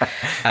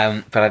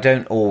 But I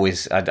don't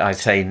always... I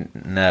say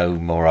no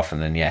more often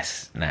than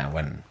yes now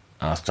when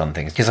asked on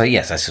things. Because,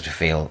 I sort of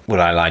feel, Would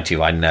I Lie to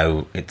You? I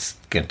know it's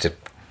going to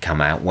come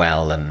out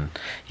well, and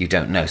you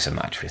don't know so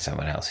much with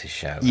someone else's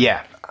show.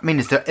 Yeah. I mean,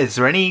 is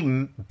there any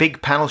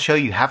big panel show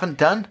you haven't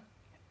done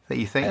that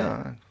you think...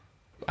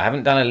 I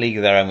haven't done a League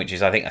of Their Own, which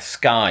is, I think, a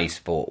Sky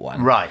Sport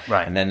one. Right.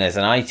 And then there's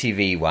an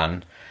ITV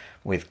one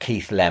with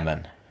Keith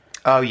Lemon.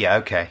 Oh, yeah,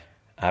 okay.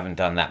 I haven't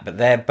done that, but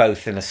they're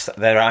both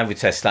they're, I would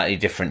say, a slightly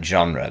different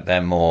genre.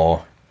 They're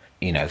more,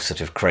 you know, sort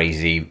of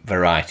crazy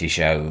variety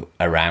show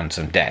around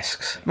some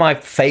desks. My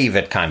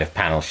favourite kind of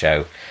panel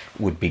show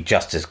would be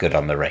Just As Good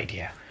on the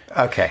Radio.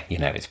 Okay. You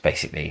know, it's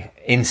basically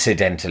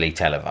incidentally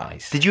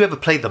televised. Did you ever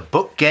play the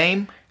book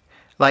game?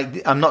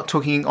 Like, I'm not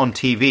talking on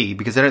TV,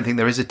 because I don't think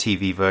there is a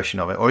TV version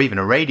of it, or even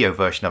a radio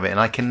version of it, and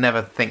I can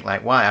never think,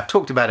 like, why. I've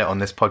talked about it on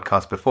this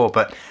podcast before,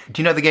 but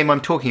do you know the game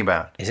I'm talking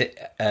about? Is it...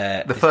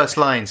 the First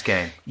Lines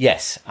game.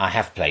 Yes, I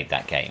have played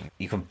that game.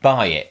 You can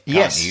buy it,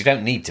 can't you? You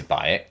don't need to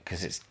buy it,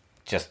 because it's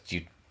just...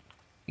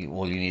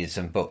 all you need is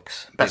some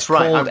books. That's it's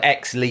right. Called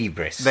Ex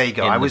Libris. There you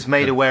go. I was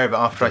made aware of it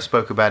after I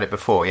spoke about it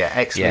before. Yeah,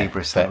 Ex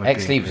Libris.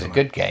 Ex Libris is a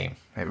good game.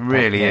 It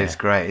really is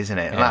great, isn't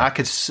it? Yeah. Like,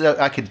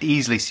 I could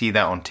easily see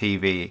that on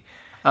TV.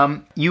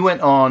 You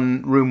went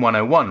on Room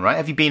 101, right?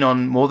 Have you been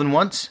on more than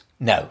once?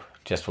 No,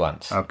 just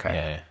once. Okay.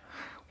 Yeah.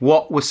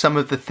 What were some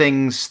of the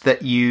things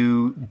that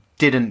you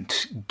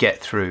didn't get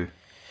through?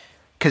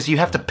 Because you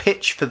have to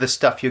pitch for the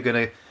stuff you're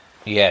going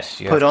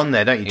to put on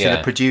there, don't you, to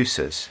the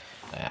producers?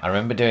 I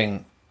remember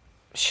doing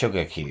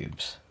Sugar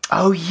Cubes.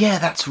 Oh, yeah,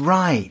 that's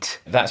right.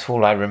 That's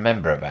all I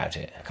remember about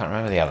it. I can't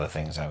remember the other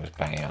things I was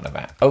banging on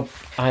about. Oh,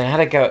 I had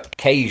a go at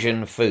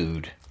Cajun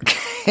food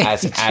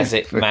as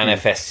it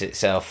manifests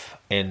itself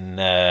in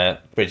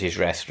British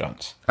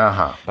restaurants.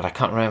 Uh-huh. But I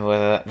can't remember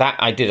whether... That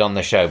I did on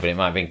the show, but it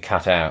might have been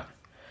cut out.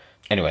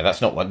 Anyway,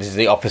 that's not what... This is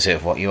the opposite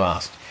of what you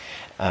asked.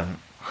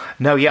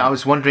 No, yeah, I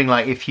was wondering,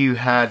 like, if you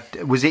had...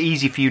 Was it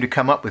easy for you to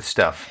come up with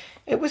stuff?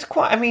 It was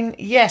quite... I mean,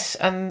 yes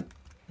and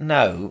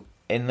no,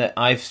 in that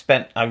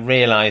I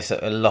realise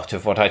that a lot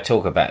of what I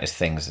talk about is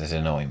things that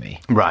annoy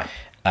me. Right.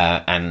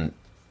 And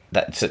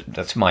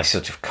that's my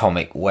sort of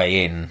comic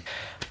way in.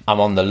 I'm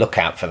on the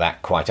lookout for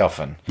that quite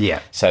often. Yeah.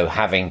 So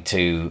having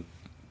to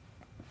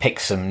pick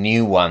some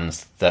new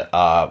ones that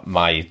are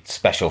my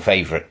special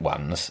favourite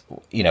ones,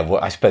 you know,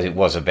 I suppose it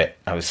was a bit...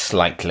 I was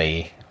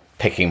slightly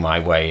picking my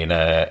way in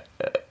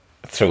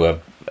through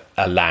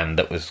a land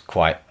that was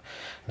quite...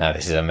 Now,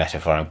 this is a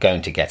metaphor I'm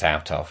going to get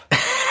out of.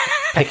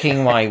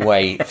 Picking my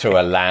way through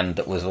a land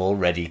that was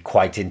already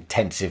quite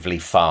intensively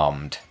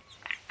farmed.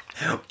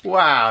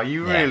 Wow,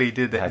 you really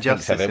did that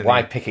justice. So,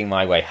 why picking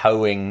my way,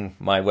 hoeing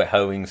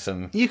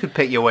some... You could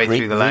pick your way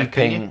through the land,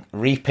 couldn't you?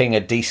 Reaping a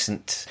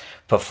decent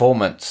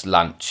performance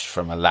lunch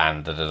from a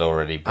land that had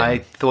already been... I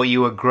thought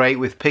you were great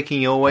with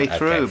picking your way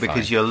through,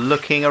 because you're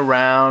looking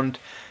around,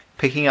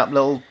 picking up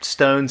little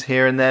stones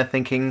here and there,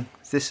 thinking,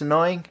 is this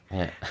annoying?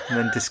 Yeah. And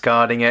then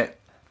discarding it.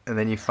 And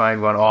then you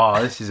find one,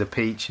 this is a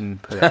peach,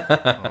 and put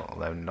it...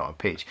 although not a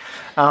peach.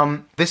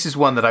 This is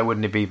one that I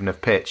wouldn't have even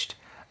have pitched.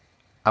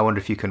 I wonder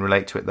if you can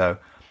relate to it, though.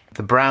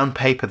 The brown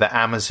paper that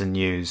Amazon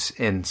use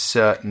in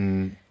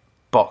certain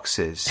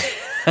boxes.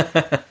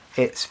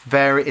 It's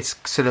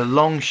sort of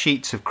long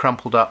sheets of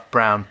crumpled up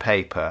brown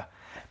paper,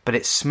 but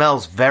it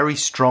smells very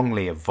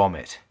strongly of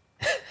vomit.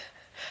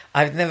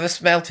 I've never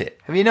smelt it.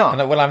 Have you not?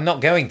 Well, I'm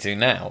not going to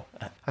now.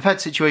 I've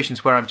had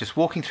situations where I'm just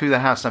walking through the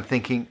house and I'm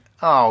thinking...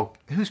 Oh,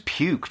 who's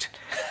puked?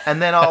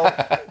 And then I'll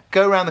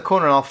go around the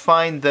corner and I'll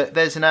find that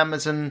there's an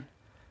Amazon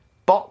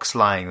box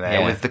lying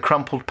there with the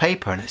crumpled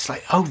paper, and it's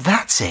like, oh,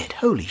 that's it.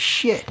 Holy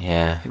shit.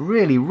 Yeah. It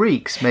really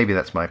reeks. Maybe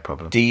that's my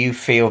problem. Do you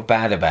feel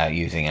bad about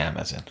using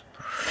Amazon?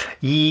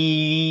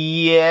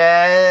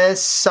 Yes,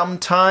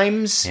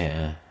 sometimes.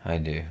 Yeah, I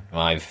do.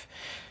 I've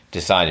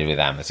decided with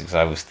Amazon, because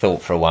I was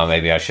thought for a while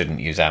maybe I shouldn't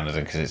use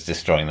Amazon because it's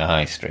destroying the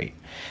high street.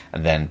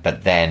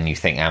 But then you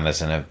think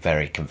Amazon are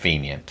very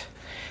convenient.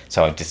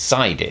 So I've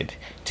decided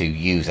to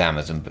use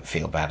Amazon but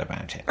feel bad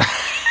about it.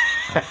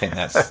 I think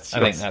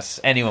that's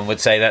anyone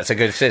would say that's a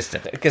good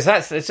system, because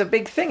it's a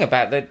big thing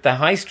about the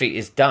high street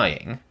is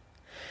dying,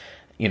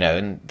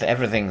 and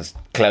everything's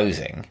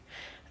closing,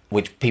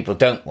 which people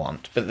don't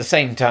want. But at the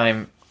same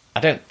time,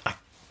 I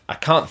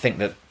can't think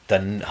that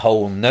the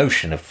whole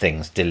notion of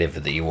things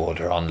delivered that you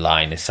order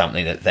online is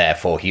something that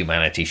therefore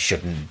humanity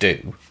shouldn't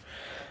do.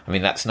 I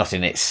mean, that's not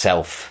in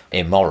itself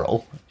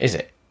immoral, is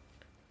it?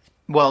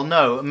 Well,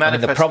 no.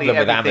 The problem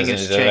with Amazon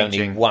is there's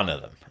only one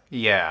of them.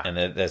 Yeah.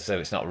 And so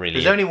it's not really...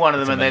 There's only one of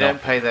them and they don't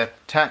pay their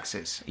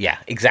taxes. Yeah,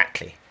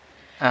 exactly.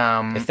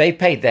 If they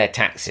paid their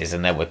taxes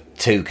and there were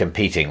 2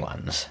 competing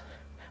ones,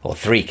 or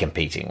 3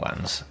 competing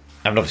ones,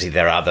 and obviously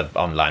there are other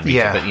online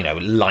retailers,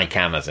 but, like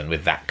Amazon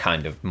with that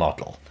kind of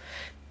model,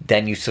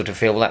 then you sort of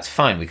feel, well, that's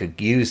fine. We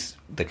could use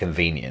the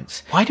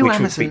convenience. Why do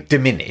Amazon... would be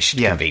diminished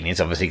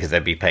convenience, obviously, because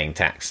they'd be paying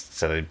tax,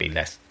 so they'd be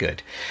less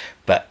good.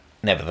 But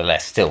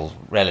nevertheless, still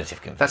relative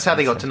convenience. That's how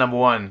they got to number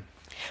 1.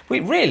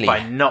 Really?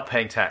 By not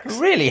paying tax. It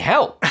really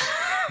helps.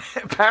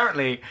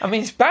 Apparently. I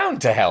mean, it's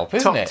bound to help,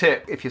 isn't it? Top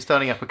tip, if you're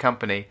starting up a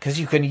company. Because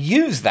you can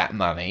use that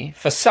money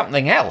for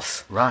something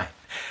else. Right.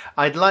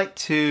 I'd like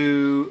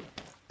to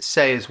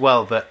say as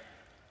well that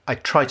I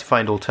try to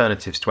find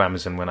alternatives to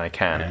Amazon when I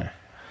can. Yeah.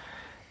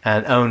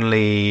 And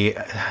only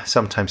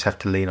sometimes have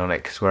to lean on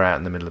it because we're out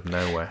in the middle of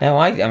nowhere. No,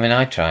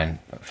 I try and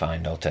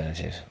find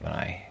alternatives when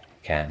I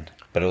can.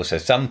 But also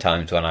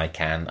sometimes when I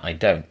can, I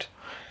don't.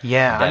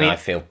 Yeah, and then I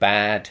feel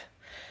bad.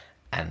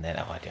 And then,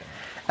 I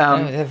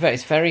don't know.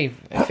 It's very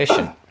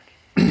efficient.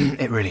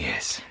 It really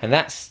is. And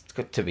that's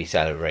got to be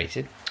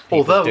celebrated. People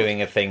Although doing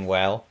a thing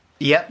well.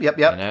 Yep.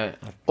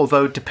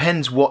 Although it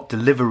depends what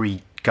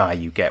delivery guy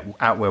you get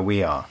out where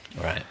we are.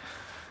 Right.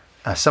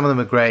 Some of them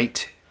are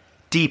great.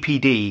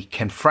 DPD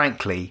can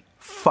frankly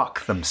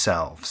fuck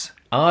themselves.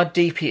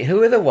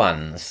 Who are the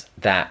ones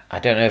that, I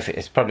don't know if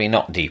it's probably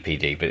not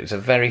DPD, but it was a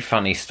very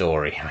funny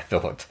story, I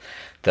thought,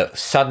 that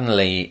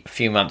suddenly, a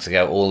few months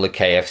ago, all the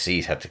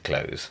KFCs had to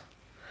close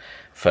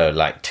for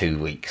 2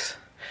 weeks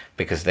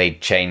because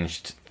they'd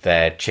changed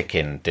their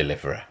chicken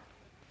deliverer.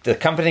 The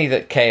company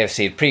that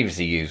KFC had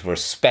previously used were a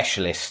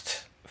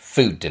specialist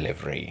food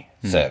delivery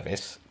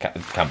service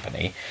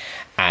company,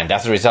 and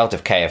as a result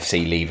of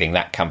KFC leaving,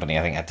 that company,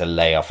 I think, had to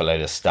lay off a load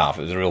of staff.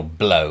 It was a real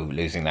blow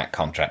losing that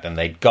contract, and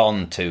they'd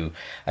gone to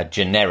a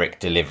generic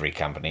delivery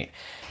company,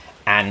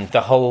 and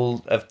the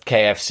whole of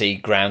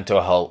KFC ground to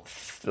a halt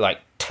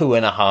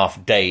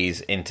 2.5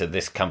 days into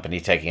this company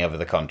taking over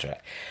the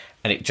contract.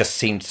 And it just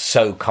seemed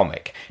so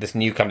comic. This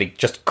new company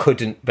just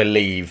couldn't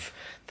believe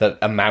the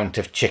amount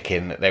of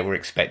chicken that they were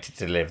expected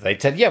to deliver. They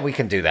said, yeah, we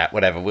can do that,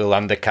 whatever. We'll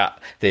undercut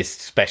this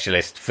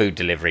specialist food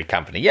delivery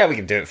company. Yeah, we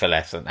can do it for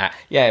less than that.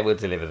 Yeah, we'll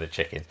deliver the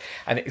chickens.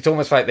 And it's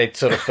almost like they'd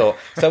sort of thought,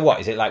 so what,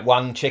 is it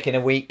 1 chicken a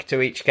week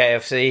to each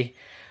KFC?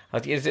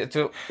 Is it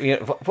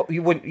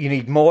you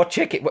need more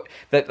chicken?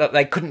 That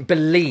they couldn't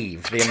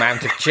believe the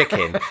amount of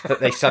chicken that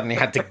they suddenly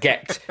had to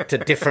get to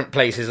different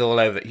places all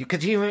over.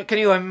 Can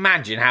you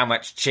imagine how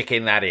much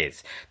chicken that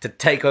is to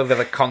take over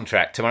the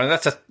contract tomorrow?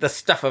 That's the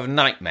stuff of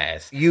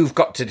nightmares. You've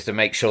got to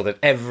make sure that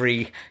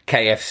every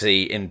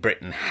KFC in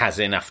Britain has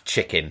enough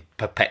chicken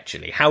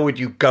perpetually. How would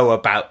you go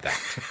about that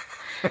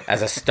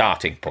as a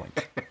starting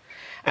point?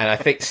 And I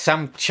think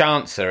some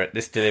chancer at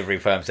this delivery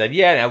firm said,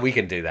 yeah, no, we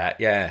can do that.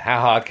 Yeah,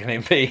 how hard can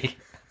it be?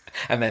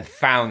 And then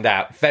found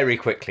out very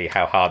quickly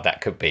how hard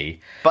that could be.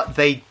 But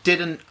they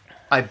didn't,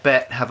 I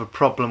bet, have a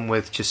problem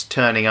with just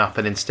turning up,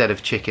 and instead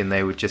of chicken,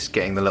 they were just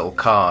getting the little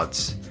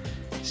cards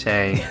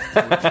saying,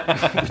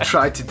 we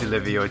tried to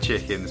deliver your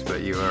chickens, but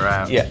you were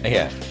out.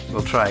 Yeah.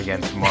 We'll try again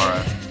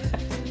tomorrow.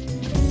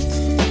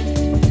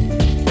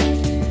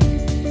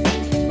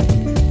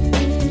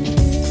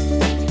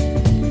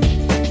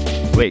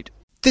 Wait.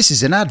 This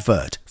is an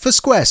advert for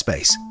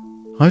Squarespace.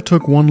 I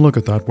took one look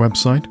at that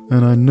website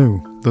and I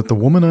knew that the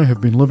woman I have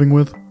been living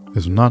with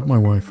is not my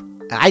wife.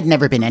 I'd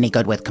never been any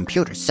good with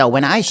computers, so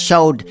when I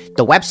showed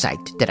the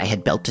website that I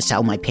had built to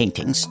sell my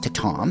paintings to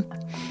Tom,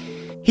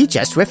 he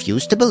just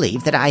refused to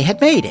believe that I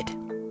had made it.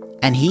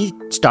 And he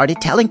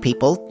started telling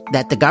people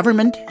that the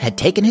government had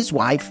taken his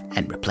wife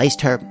and replaced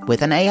her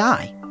with an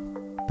AI.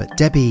 But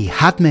Debbie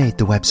had made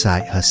the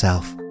website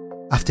herself.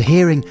 After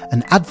hearing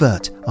an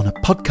advert on a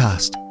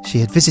podcast, she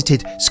had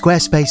visited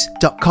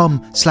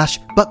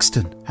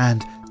squarespace.com/Buxton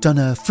and done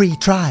a free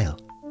trial.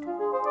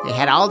 They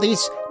had all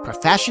these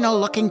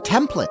professional-looking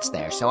templates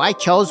there, so I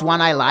chose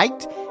one I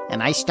liked,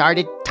 and I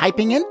started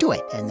typing into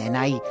it. And then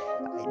I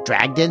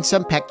dragged in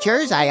some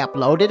pictures. I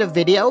uploaded a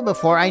video.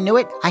 Before I knew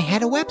it, I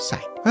had a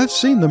website. I've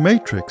seen The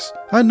Matrix.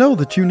 I know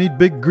that you need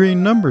big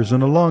green numbers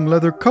and a long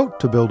leather coat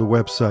to build a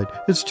website.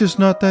 It's just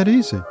not that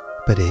easy.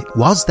 But it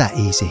was that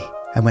easy.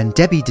 And when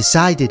Debbie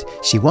decided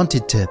she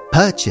wanted to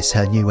purchase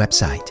her new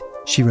website,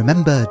 she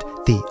remembered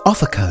the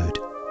offer code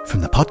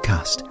from the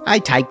podcast. I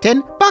typed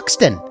in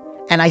Buxton,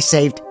 and I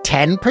saved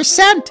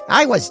 10%.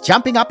 I was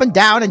jumping up and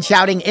down and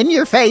shouting in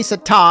your face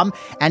at Tom,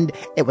 and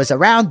it was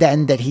around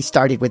then that he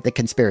started with the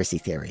conspiracy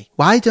theory.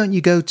 Why don't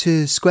you go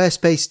to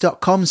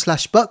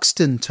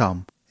squarespace.com/Buxton,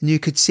 Tom, and you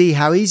could see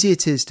how easy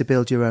it is to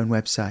build your own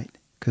website?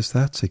 Because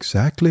that's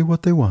exactly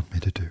what they want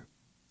me to do.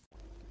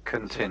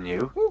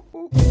 Continue.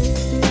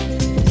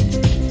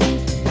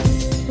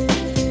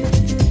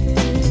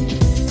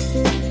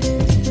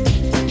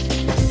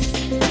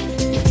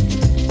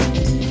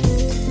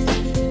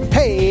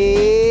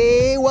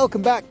 Hey,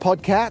 welcome back,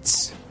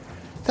 Podcats.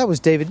 That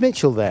was David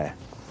Mitchell there,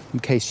 in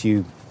case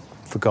you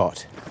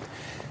forgot.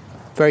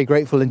 Very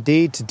grateful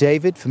indeed to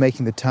David for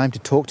making the time to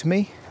talk to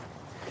me.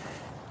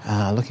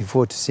 Looking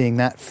forward to seeing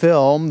that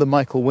film, the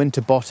Michael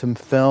Winterbottom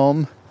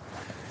film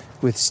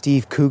with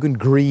Steve Coogan.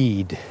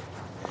 Greed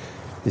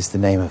is the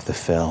name of the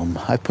film.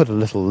 I put a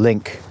little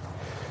link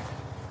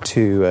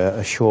to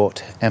a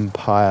short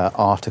Empire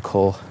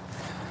article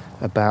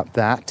about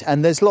that,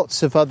 and there's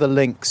lots of other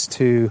links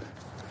to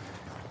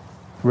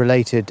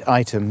related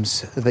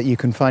items that you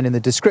can find in the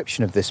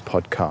description of this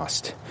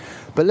podcast.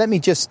 But let me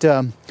just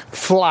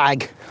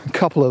flag a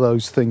couple of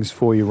those things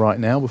for you right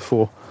now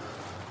before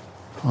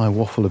I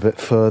waffle a bit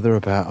further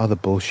about other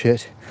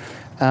bullshit.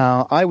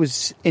 I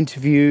was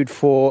interviewed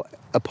for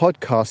a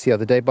podcast the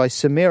other day by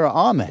Samira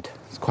Ahmed.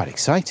 It's quite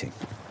exciting.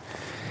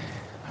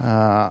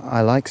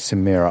 I like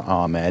Samira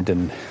Ahmed,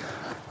 and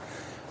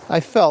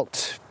I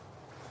felt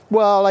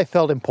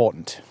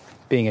important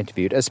being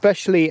interviewed,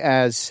 especially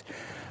as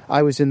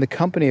I was in the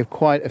company of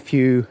quite a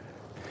few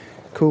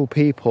cool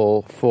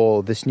people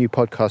for this new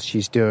podcast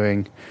she's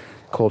doing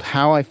called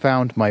How I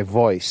Found My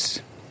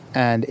Voice.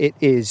 And it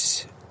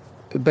is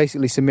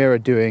basically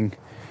Samira doing,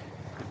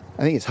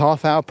 I think it's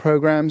half-hour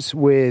programs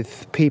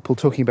with people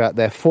talking about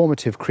their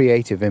formative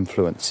creative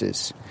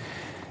influences.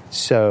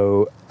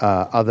 So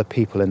other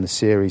people in the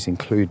series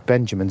include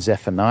Benjamin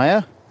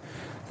Zephaniah,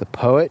 the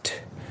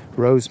poet,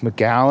 Rose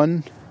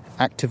McGowan,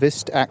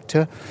 activist,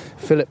 actor,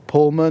 Philip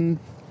Pullman,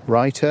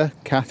 writer,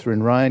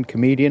 Catherine Ryan,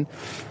 comedian,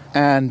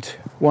 and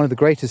one of the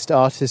greatest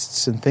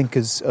artists and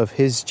thinkers of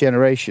his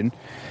generation,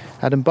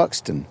 Adam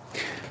Buxton.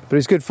 But it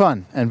was good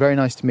fun and very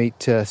nice to meet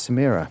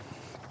Samira.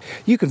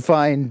 You can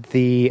find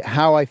the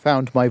How I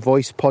Found My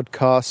Voice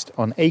podcast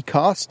on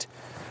Acast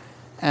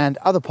and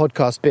other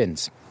podcast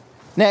bins.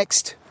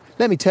 Next,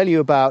 let me tell you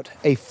about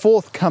a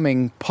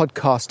forthcoming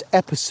podcast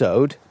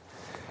episode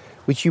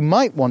which you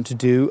might want to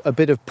do a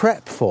bit of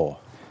prep for.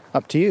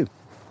 Up to you.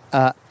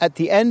 At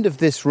the end of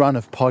this run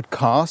of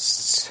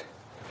podcasts,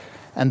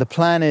 and the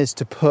plan is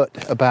to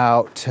put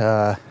about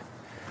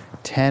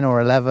 10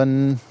 or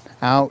 11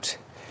 out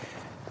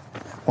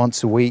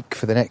once a week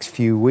for the next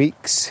few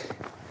weeks.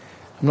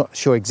 I'm not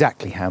sure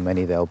exactly how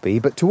many there'll be,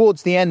 but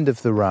towards the end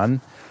of the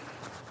run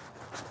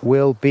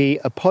will be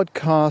a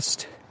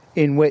podcast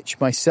in which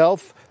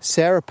myself,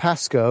 Sarah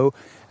Pascoe,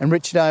 and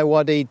Richard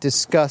Ayoade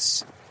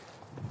discuss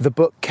the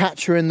book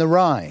Catcher in the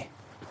Rye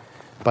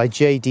by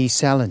J.D.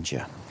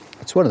 Salinger.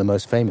 It's one of the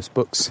most famous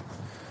books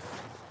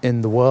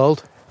in the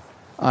world.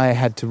 I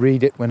had to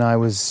read it when I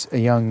was a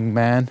young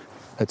man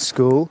at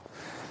school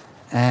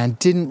and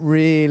didn't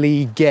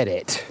really get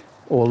it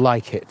or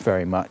like it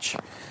very much.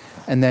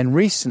 And then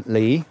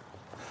recently,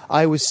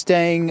 I was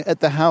staying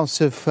at the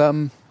house of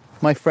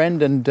my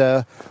friend and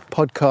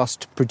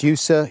podcast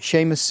producer,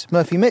 Seamus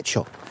Murphy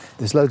Mitchell.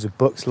 There's loads of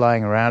books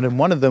lying around, and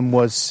one of them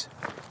was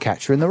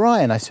Catcher in the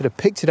Rye, and I sort of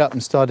picked it up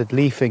and started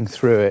leafing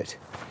through it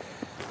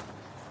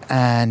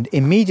and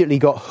immediately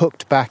got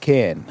hooked back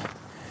in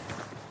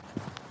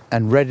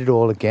and read it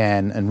all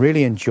again and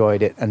really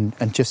enjoyed it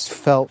and just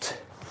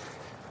felt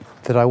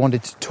that I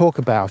wanted to talk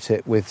about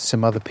it with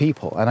some other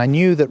people. And I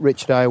knew that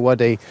Richard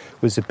Ayoade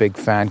was a big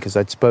fan because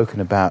I'd spoken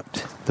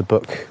about the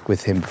book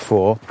with him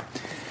before.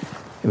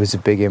 It was a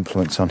big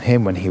influence on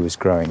him when he was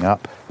growing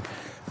up.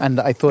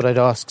 And I thought I'd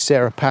ask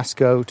Sarah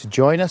Pascoe to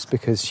join us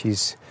because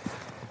she's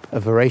a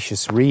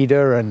voracious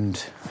reader,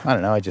 and I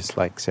don't know, I just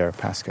like Sarah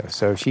Pascoe.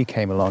 So she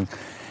came along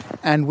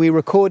and we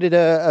recorded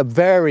a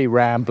very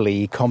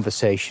rambly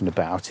conversation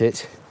about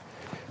it,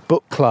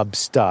 book club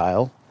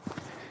style,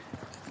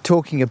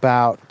 talking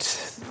about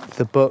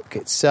the book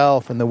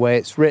itself and the way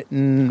it's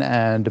written,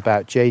 and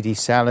about J.D.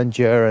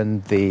 Salinger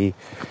and the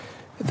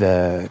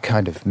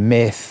kind of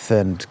myth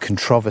and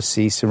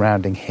controversy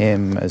surrounding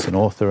him as an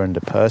author and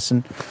a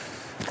person.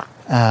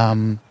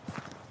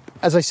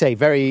 As I say,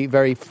 very,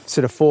 very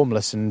sort of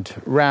formless and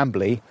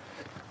rambly,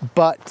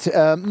 but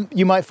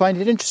you might find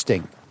it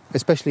interesting,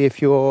 especially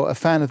if you're a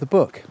fan of the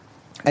book.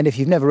 And if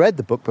you've never read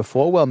the book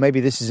before, well, maybe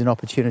this is an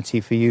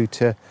opportunity for you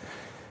to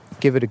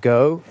give it a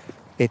go.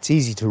 It's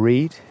easy to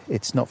read.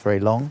 It's not very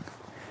long.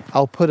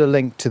 I'll put a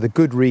link to the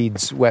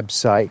Goodreads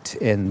website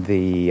in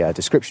the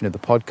description of the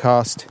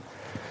podcast,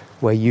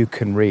 where you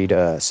can read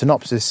a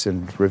synopsis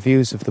and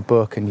reviews of the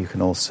book, and you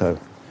can also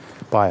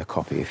buy a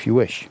copy if you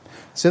wish.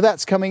 So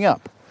that's coming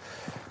up.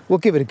 We'll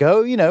give it a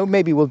go. You know,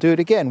 maybe we'll do it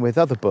again with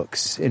other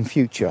books in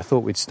future. I thought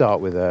we'd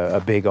start with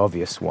a big,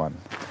 obvious one.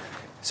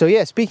 So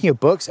yeah, speaking of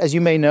books, as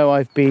you may know,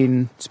 I've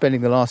been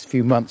spending the last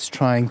few months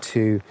trying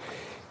to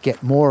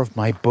get more of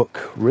my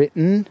book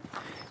written.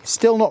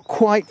 Still not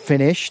quite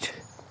finished,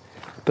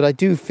 but I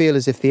do feel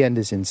as if the end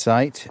is in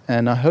sight,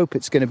 and I hope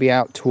it's going to be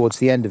out towards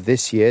the end of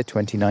this year,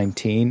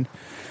 2019,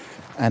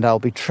 and I'll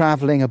be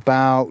travelling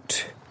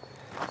about,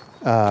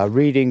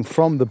 reading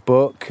from the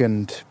book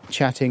and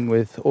chatting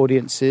with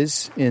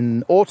audiences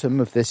in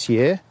autumn of this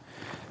year,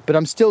 but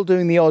I'm still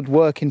doing the odd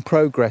work in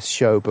progress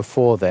show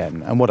before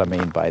then, and what I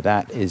mean by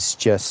that is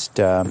just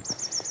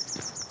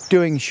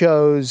doing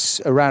shows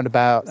around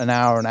about an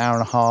hour and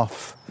a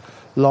half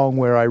long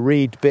where I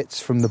read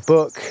bits from the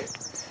book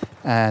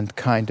and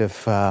kind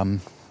of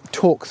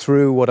talk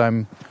through what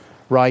I'm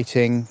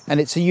writing. And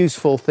it's a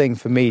useful thing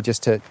for me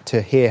just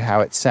to hear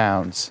how it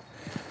sounds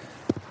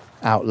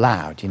out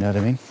loud, you know what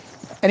I mean?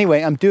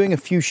 Anyway, I'm doing a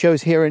few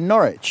shows here in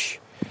Norwich.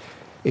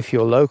 If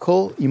you're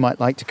local, you might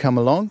like to come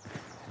along.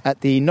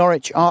 At the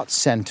Norwich Arts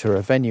Centre,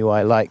 a venue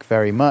I like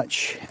very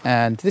much.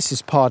 And this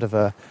is part of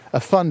a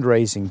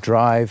fundraising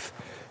drive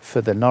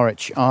for the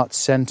Norwich Arts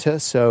Centre.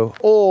 So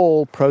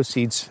all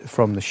proceeds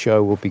from the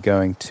show will be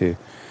going to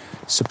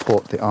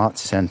support the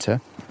Arts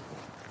Centre.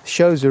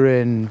 Shows are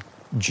in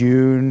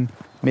June,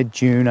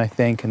 mid-June, I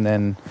think, and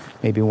then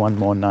maybe one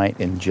more night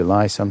in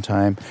July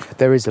sometime.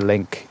 There is a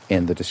link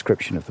in the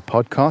description of the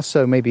podcast,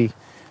 so maybe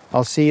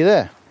I'll see you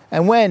there.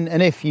 And when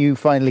and if you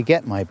finally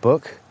get my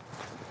book,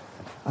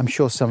 I'm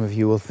sure some of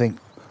you will think,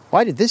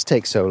 why did this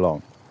take so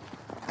long?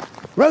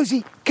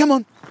 Rosie, come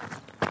on.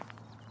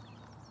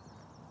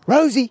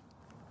 Rosie,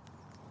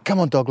 come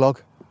on,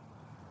 Doglog.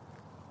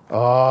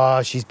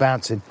 Oh, she's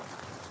bouncing.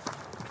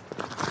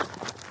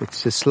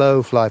 It's a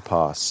slow fly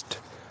past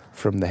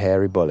from the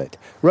hairy bullet.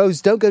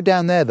 Rose, don't go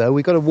down there, though.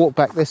 We've got to walk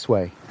back this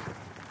way.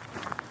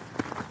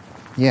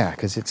 Yeah,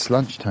 because it's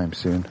lunchtime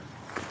soon.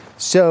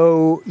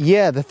 So,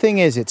 yeah, the thing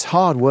is, it's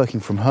hard working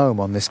from home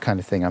on this kind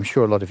of thing. I'm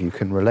sure a lot of you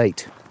can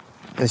relate.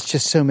 There's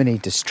just so many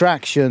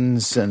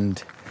distractions,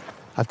 and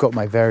I've got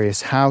my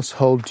various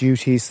household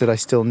duties that I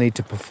still need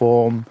to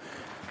perform.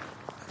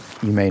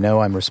 You may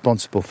know I'm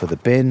responsible for the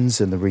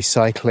bins and the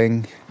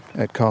recycling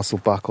at Castle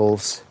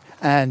Buckles.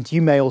 And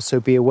you may also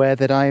be aware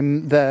that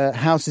I'm the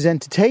house's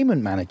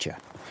entertainment manager.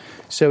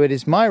 So it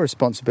is my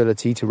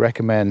responsibility to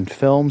recommend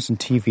films and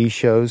TV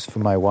shows for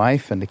my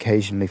wife and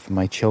occasionally for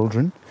my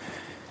children.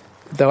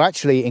 Though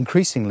actually,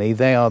 increasingly,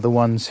 they are the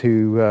ones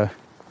who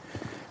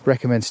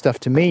recommend stuff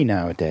to me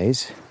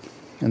nowadays.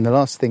 And the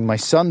last thing my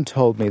son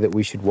told me that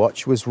we should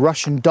watch was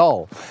Russian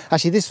Doll.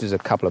 Actually, this was a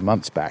couple of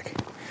months back.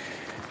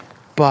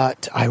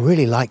 But I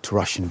really liked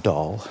Russian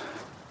Doll.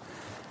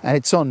 And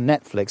it's on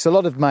Netflix. A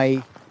lot of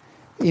my...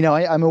 You know,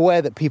 I'm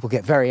aware that people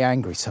get very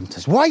angry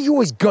sometimes. Why are you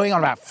always going on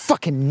about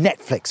fucking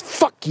Netflix?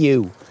 Fuck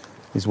you,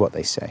 is what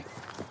they say.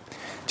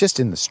 Just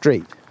in the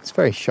street. It's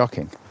very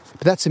shocking.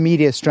 But that's a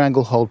media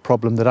stranglehold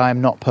problem that I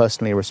am not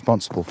personally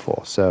responsible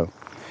for. So,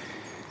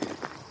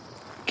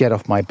 get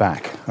off my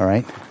back, all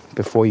right?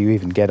 Before you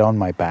even get on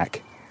my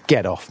back,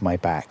 get off my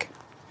back.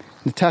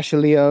 Natasha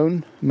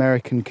Lyonne,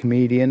 American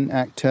comedian,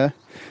 actor,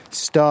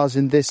 stars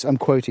in this, I'm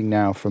quoting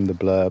now from the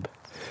blurb,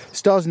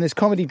 stars in this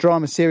comedy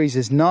drama series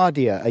as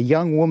Nadia, a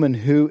young woman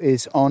who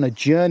is on a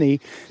journey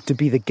to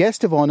be the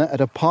guest of honor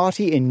at a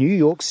party in New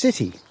York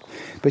City.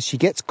 But she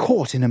gets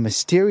caught in a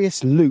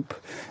mysterious loop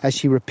as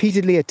she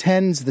repeatedly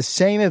attends the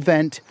same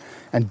event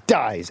and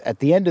dies at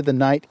the end of the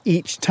night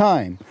each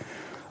time,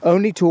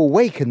 only to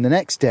awaken the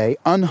next day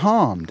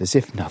unharmed, as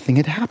if nothing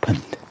had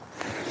happened.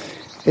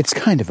 It's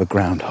kind of a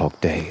Groundhog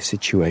Day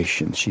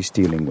situation she's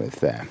dealing with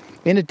there.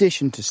 In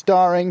addition to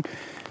starring,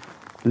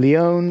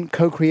 Lyonne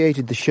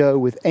co-created the show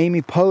with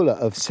Amy Poehler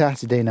of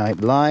Saturday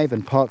Night Live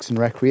and Parks and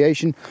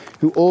Recreation,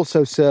 who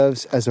also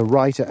serves as a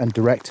writer and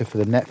director for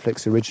the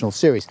Netflix original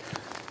series.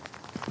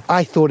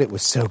 I thought it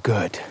was so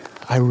good.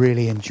 I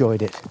really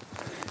enjoyed it.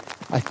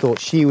 I thought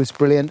she was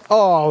brilliant.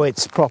 Oh,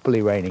 it's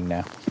properly raining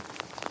now.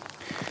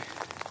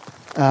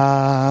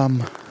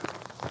 Am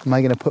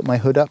I going to put my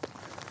hood up?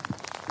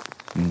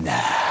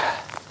 Nah.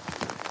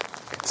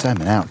 Because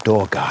I'm an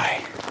outdoor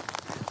guy.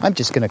 I'm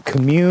just going to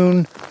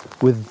commune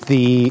with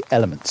the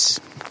elements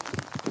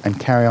and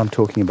carry on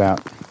talking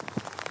about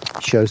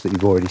shows that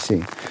you've already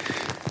seen.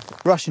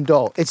 Russian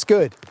Doll. It's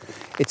good.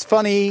 It's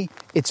funny.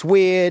 It's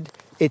weird.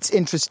 It's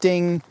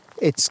interesting.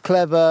 It's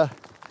clever.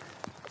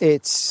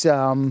 It's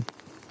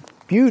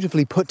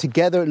beautifully put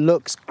together. It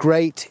looks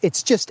great.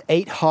 It's just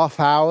 8 half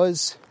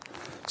hours.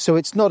 So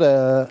it's not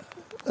a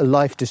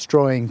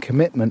life-destroying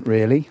commitment,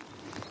 really.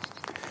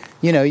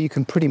 You know, you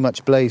can pretty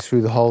much blaze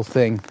through the whole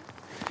thing,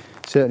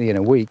 certainly in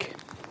a week.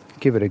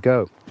 Give it a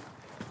go.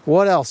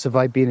 What else have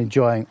I been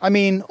enjoying? I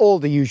mean, all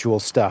the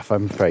usual stuff,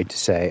 I'm afraid to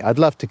say. I'd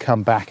love to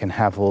come back and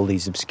have all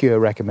these obscure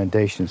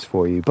recommendations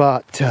for you.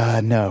 But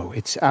no,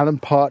 it's Alan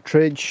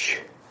Partridge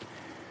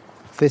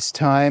this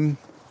time,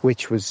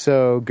 which was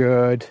so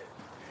good.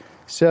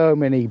 So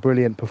many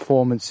brilliant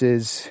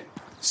performances.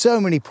 So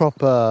many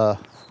proper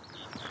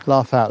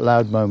laugh out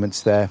loud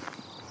moments there.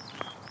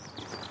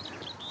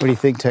 What do you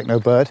think, Techno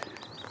Bird?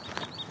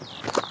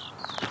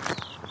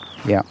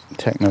 Yeah,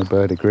 Techno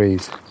Bird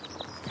agrees.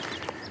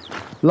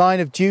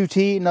 Line of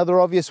Duty, another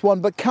obvious one,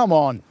 but come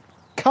on.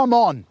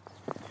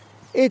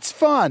 It's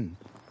fun.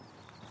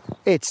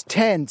 It's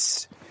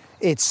tense.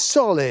 It's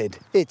solid.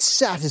 It's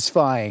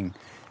satisfying.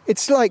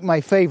 It's like my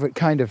favourite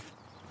kind of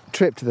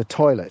trip to the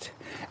toilet.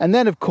 And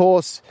then, of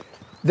course,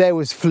 there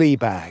was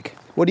Fleabag.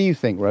 What do you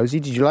think, Rosie?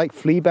 Did you like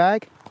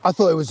Fleabag? I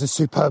thought it was a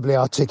superbly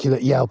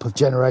articulate yelp of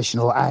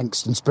generational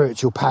angst and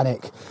spiritual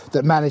panic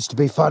that managed to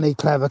be funny,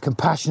 clever,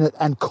 compassionate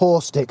and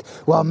caustic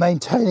while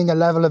maintaining a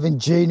level of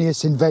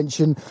ingenious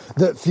invention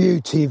that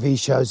few TV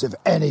shows of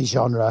any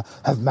genre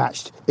have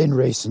matched in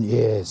recent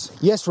years.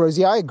 Yes,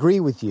 Rosie, I agree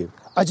with you.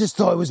 I just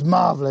thought it was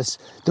marvellous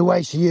the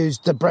way she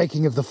used the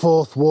breaking of the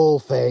fourth wall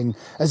thing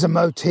as a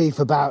motif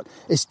about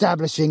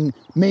establishing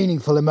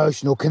meaningful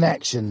emotional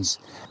connections.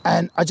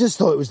 And I just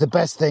thought it was the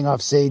best thing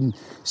I've seen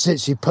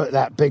since she put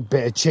that big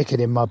bit of chicken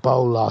in my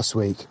bowl last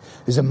week.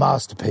 It was a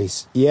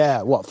masterpiece.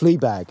 Yeah, what,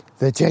 Fleabag?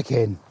 The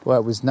chicken. Well,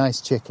 it was nice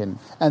chicken.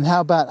 And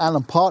how about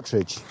Alan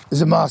Partridge? It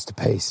was a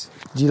masterpiece.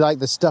 Do you like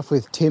the stuff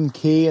with Tim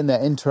Key and their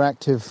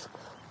interactive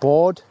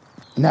board?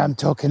 No, I'm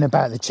talking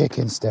about the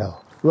chicken still.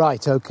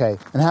 Right, OK.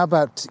 And how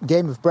about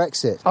Game of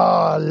Brexit? Oh,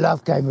 I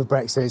love Game of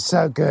Brexit. It's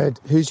so good.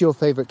 Who's your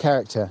favourite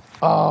character?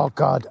 Oh,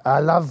 God. I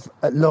love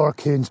Laura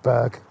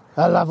Kuenssberg.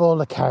 I love all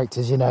the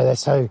characters, you know. They're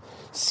so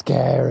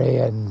scary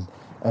and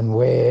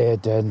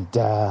weird. And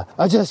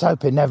I just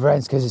hope it never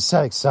ends because it's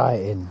so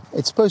exciting.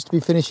 It's supposed to be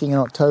finishing in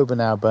October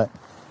now, but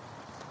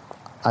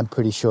I'm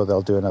pretty sure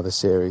they'll do another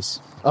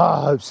series. Oh,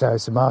 I hope so.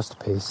 It's a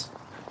masterpiece.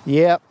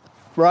 Yep.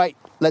 Right,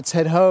 let's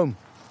head home.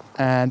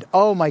 And,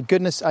 oh my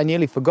goodness, I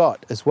nearly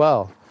forgot as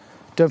well.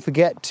 Don't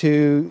forget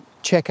to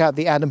check out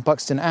the Adam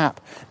Buxton app.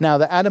 Now,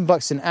 the Adam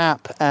Buxton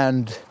app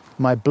and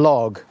my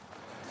blog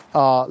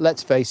are,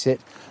 let's face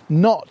it,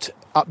 not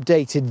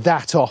updated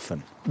that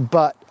often.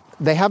 But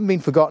they haven't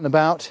been forgotten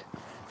about,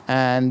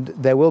 and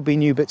there will be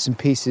new bits and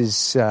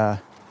pieces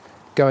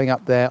going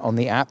up there on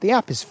the app. The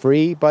app is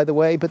free, by the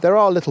way, but there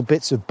are little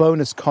bits of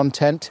bonus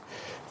content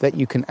that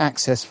you can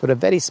access for a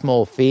very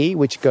small fee,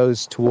 which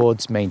goes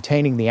towards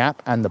maintaining the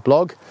app and the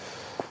blog.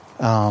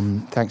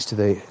 Thanks to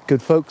the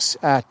good folks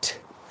at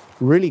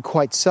Really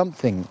Quite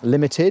Something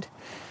Limited.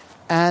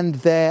 And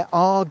there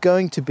are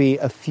going to be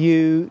a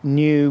few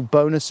new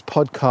bonus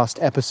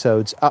podcast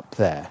episodes up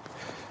there.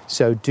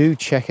 So do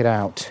check it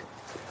out.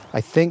 I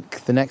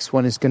think the next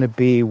one is going to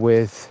be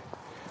with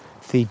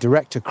the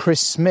director Chris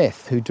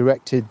Smith, who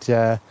directed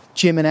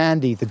Jim and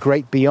Andy, The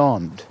Great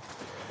Beyond,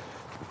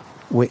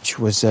 which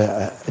was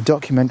a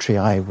documentary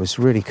I was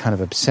really kind of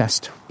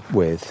obsessed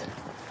with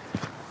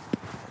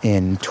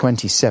in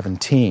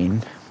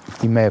 2017.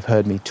 You may have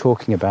heard me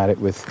talking about it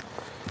with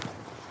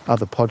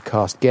other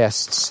podcast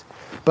guests.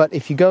 But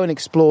if you go and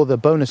explore the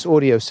bonus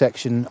audio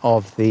section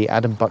of the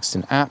Adam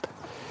Buxton app,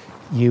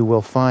 you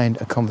will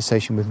find a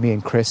conversation with me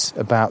and Chris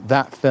about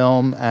that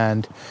film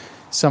and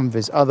some of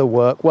his other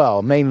work.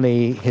 Well,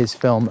 mainly his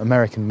film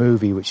American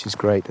Movie, which is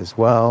great as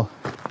well.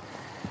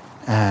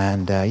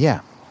 And yeah.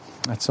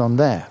 That's on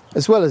there,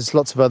 as well as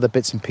lots of other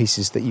bits and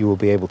pieces that you will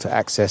be able to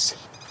access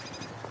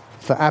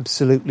for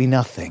absolutely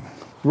nothing.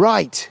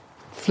 Right,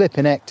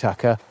 flippin' heck,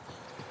 Tucker.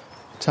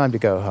 Time to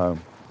go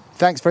home.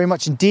 Thanks very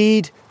much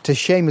indeed to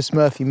Seamus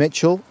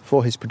Murphy-Mitchell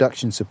for his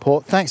production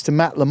support. Thanks to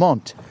Matt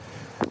Lamont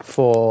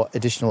for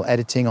additional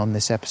editing on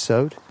this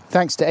episode.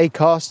 Thanks to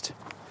Acast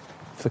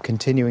for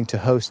continuing to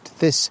host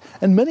this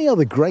and many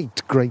other great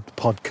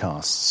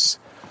podcasts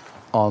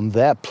on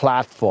their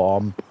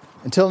platform.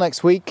 Until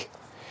next week,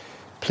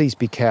 please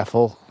be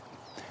careful.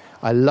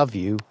 I love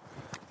you.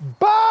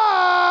 Bye!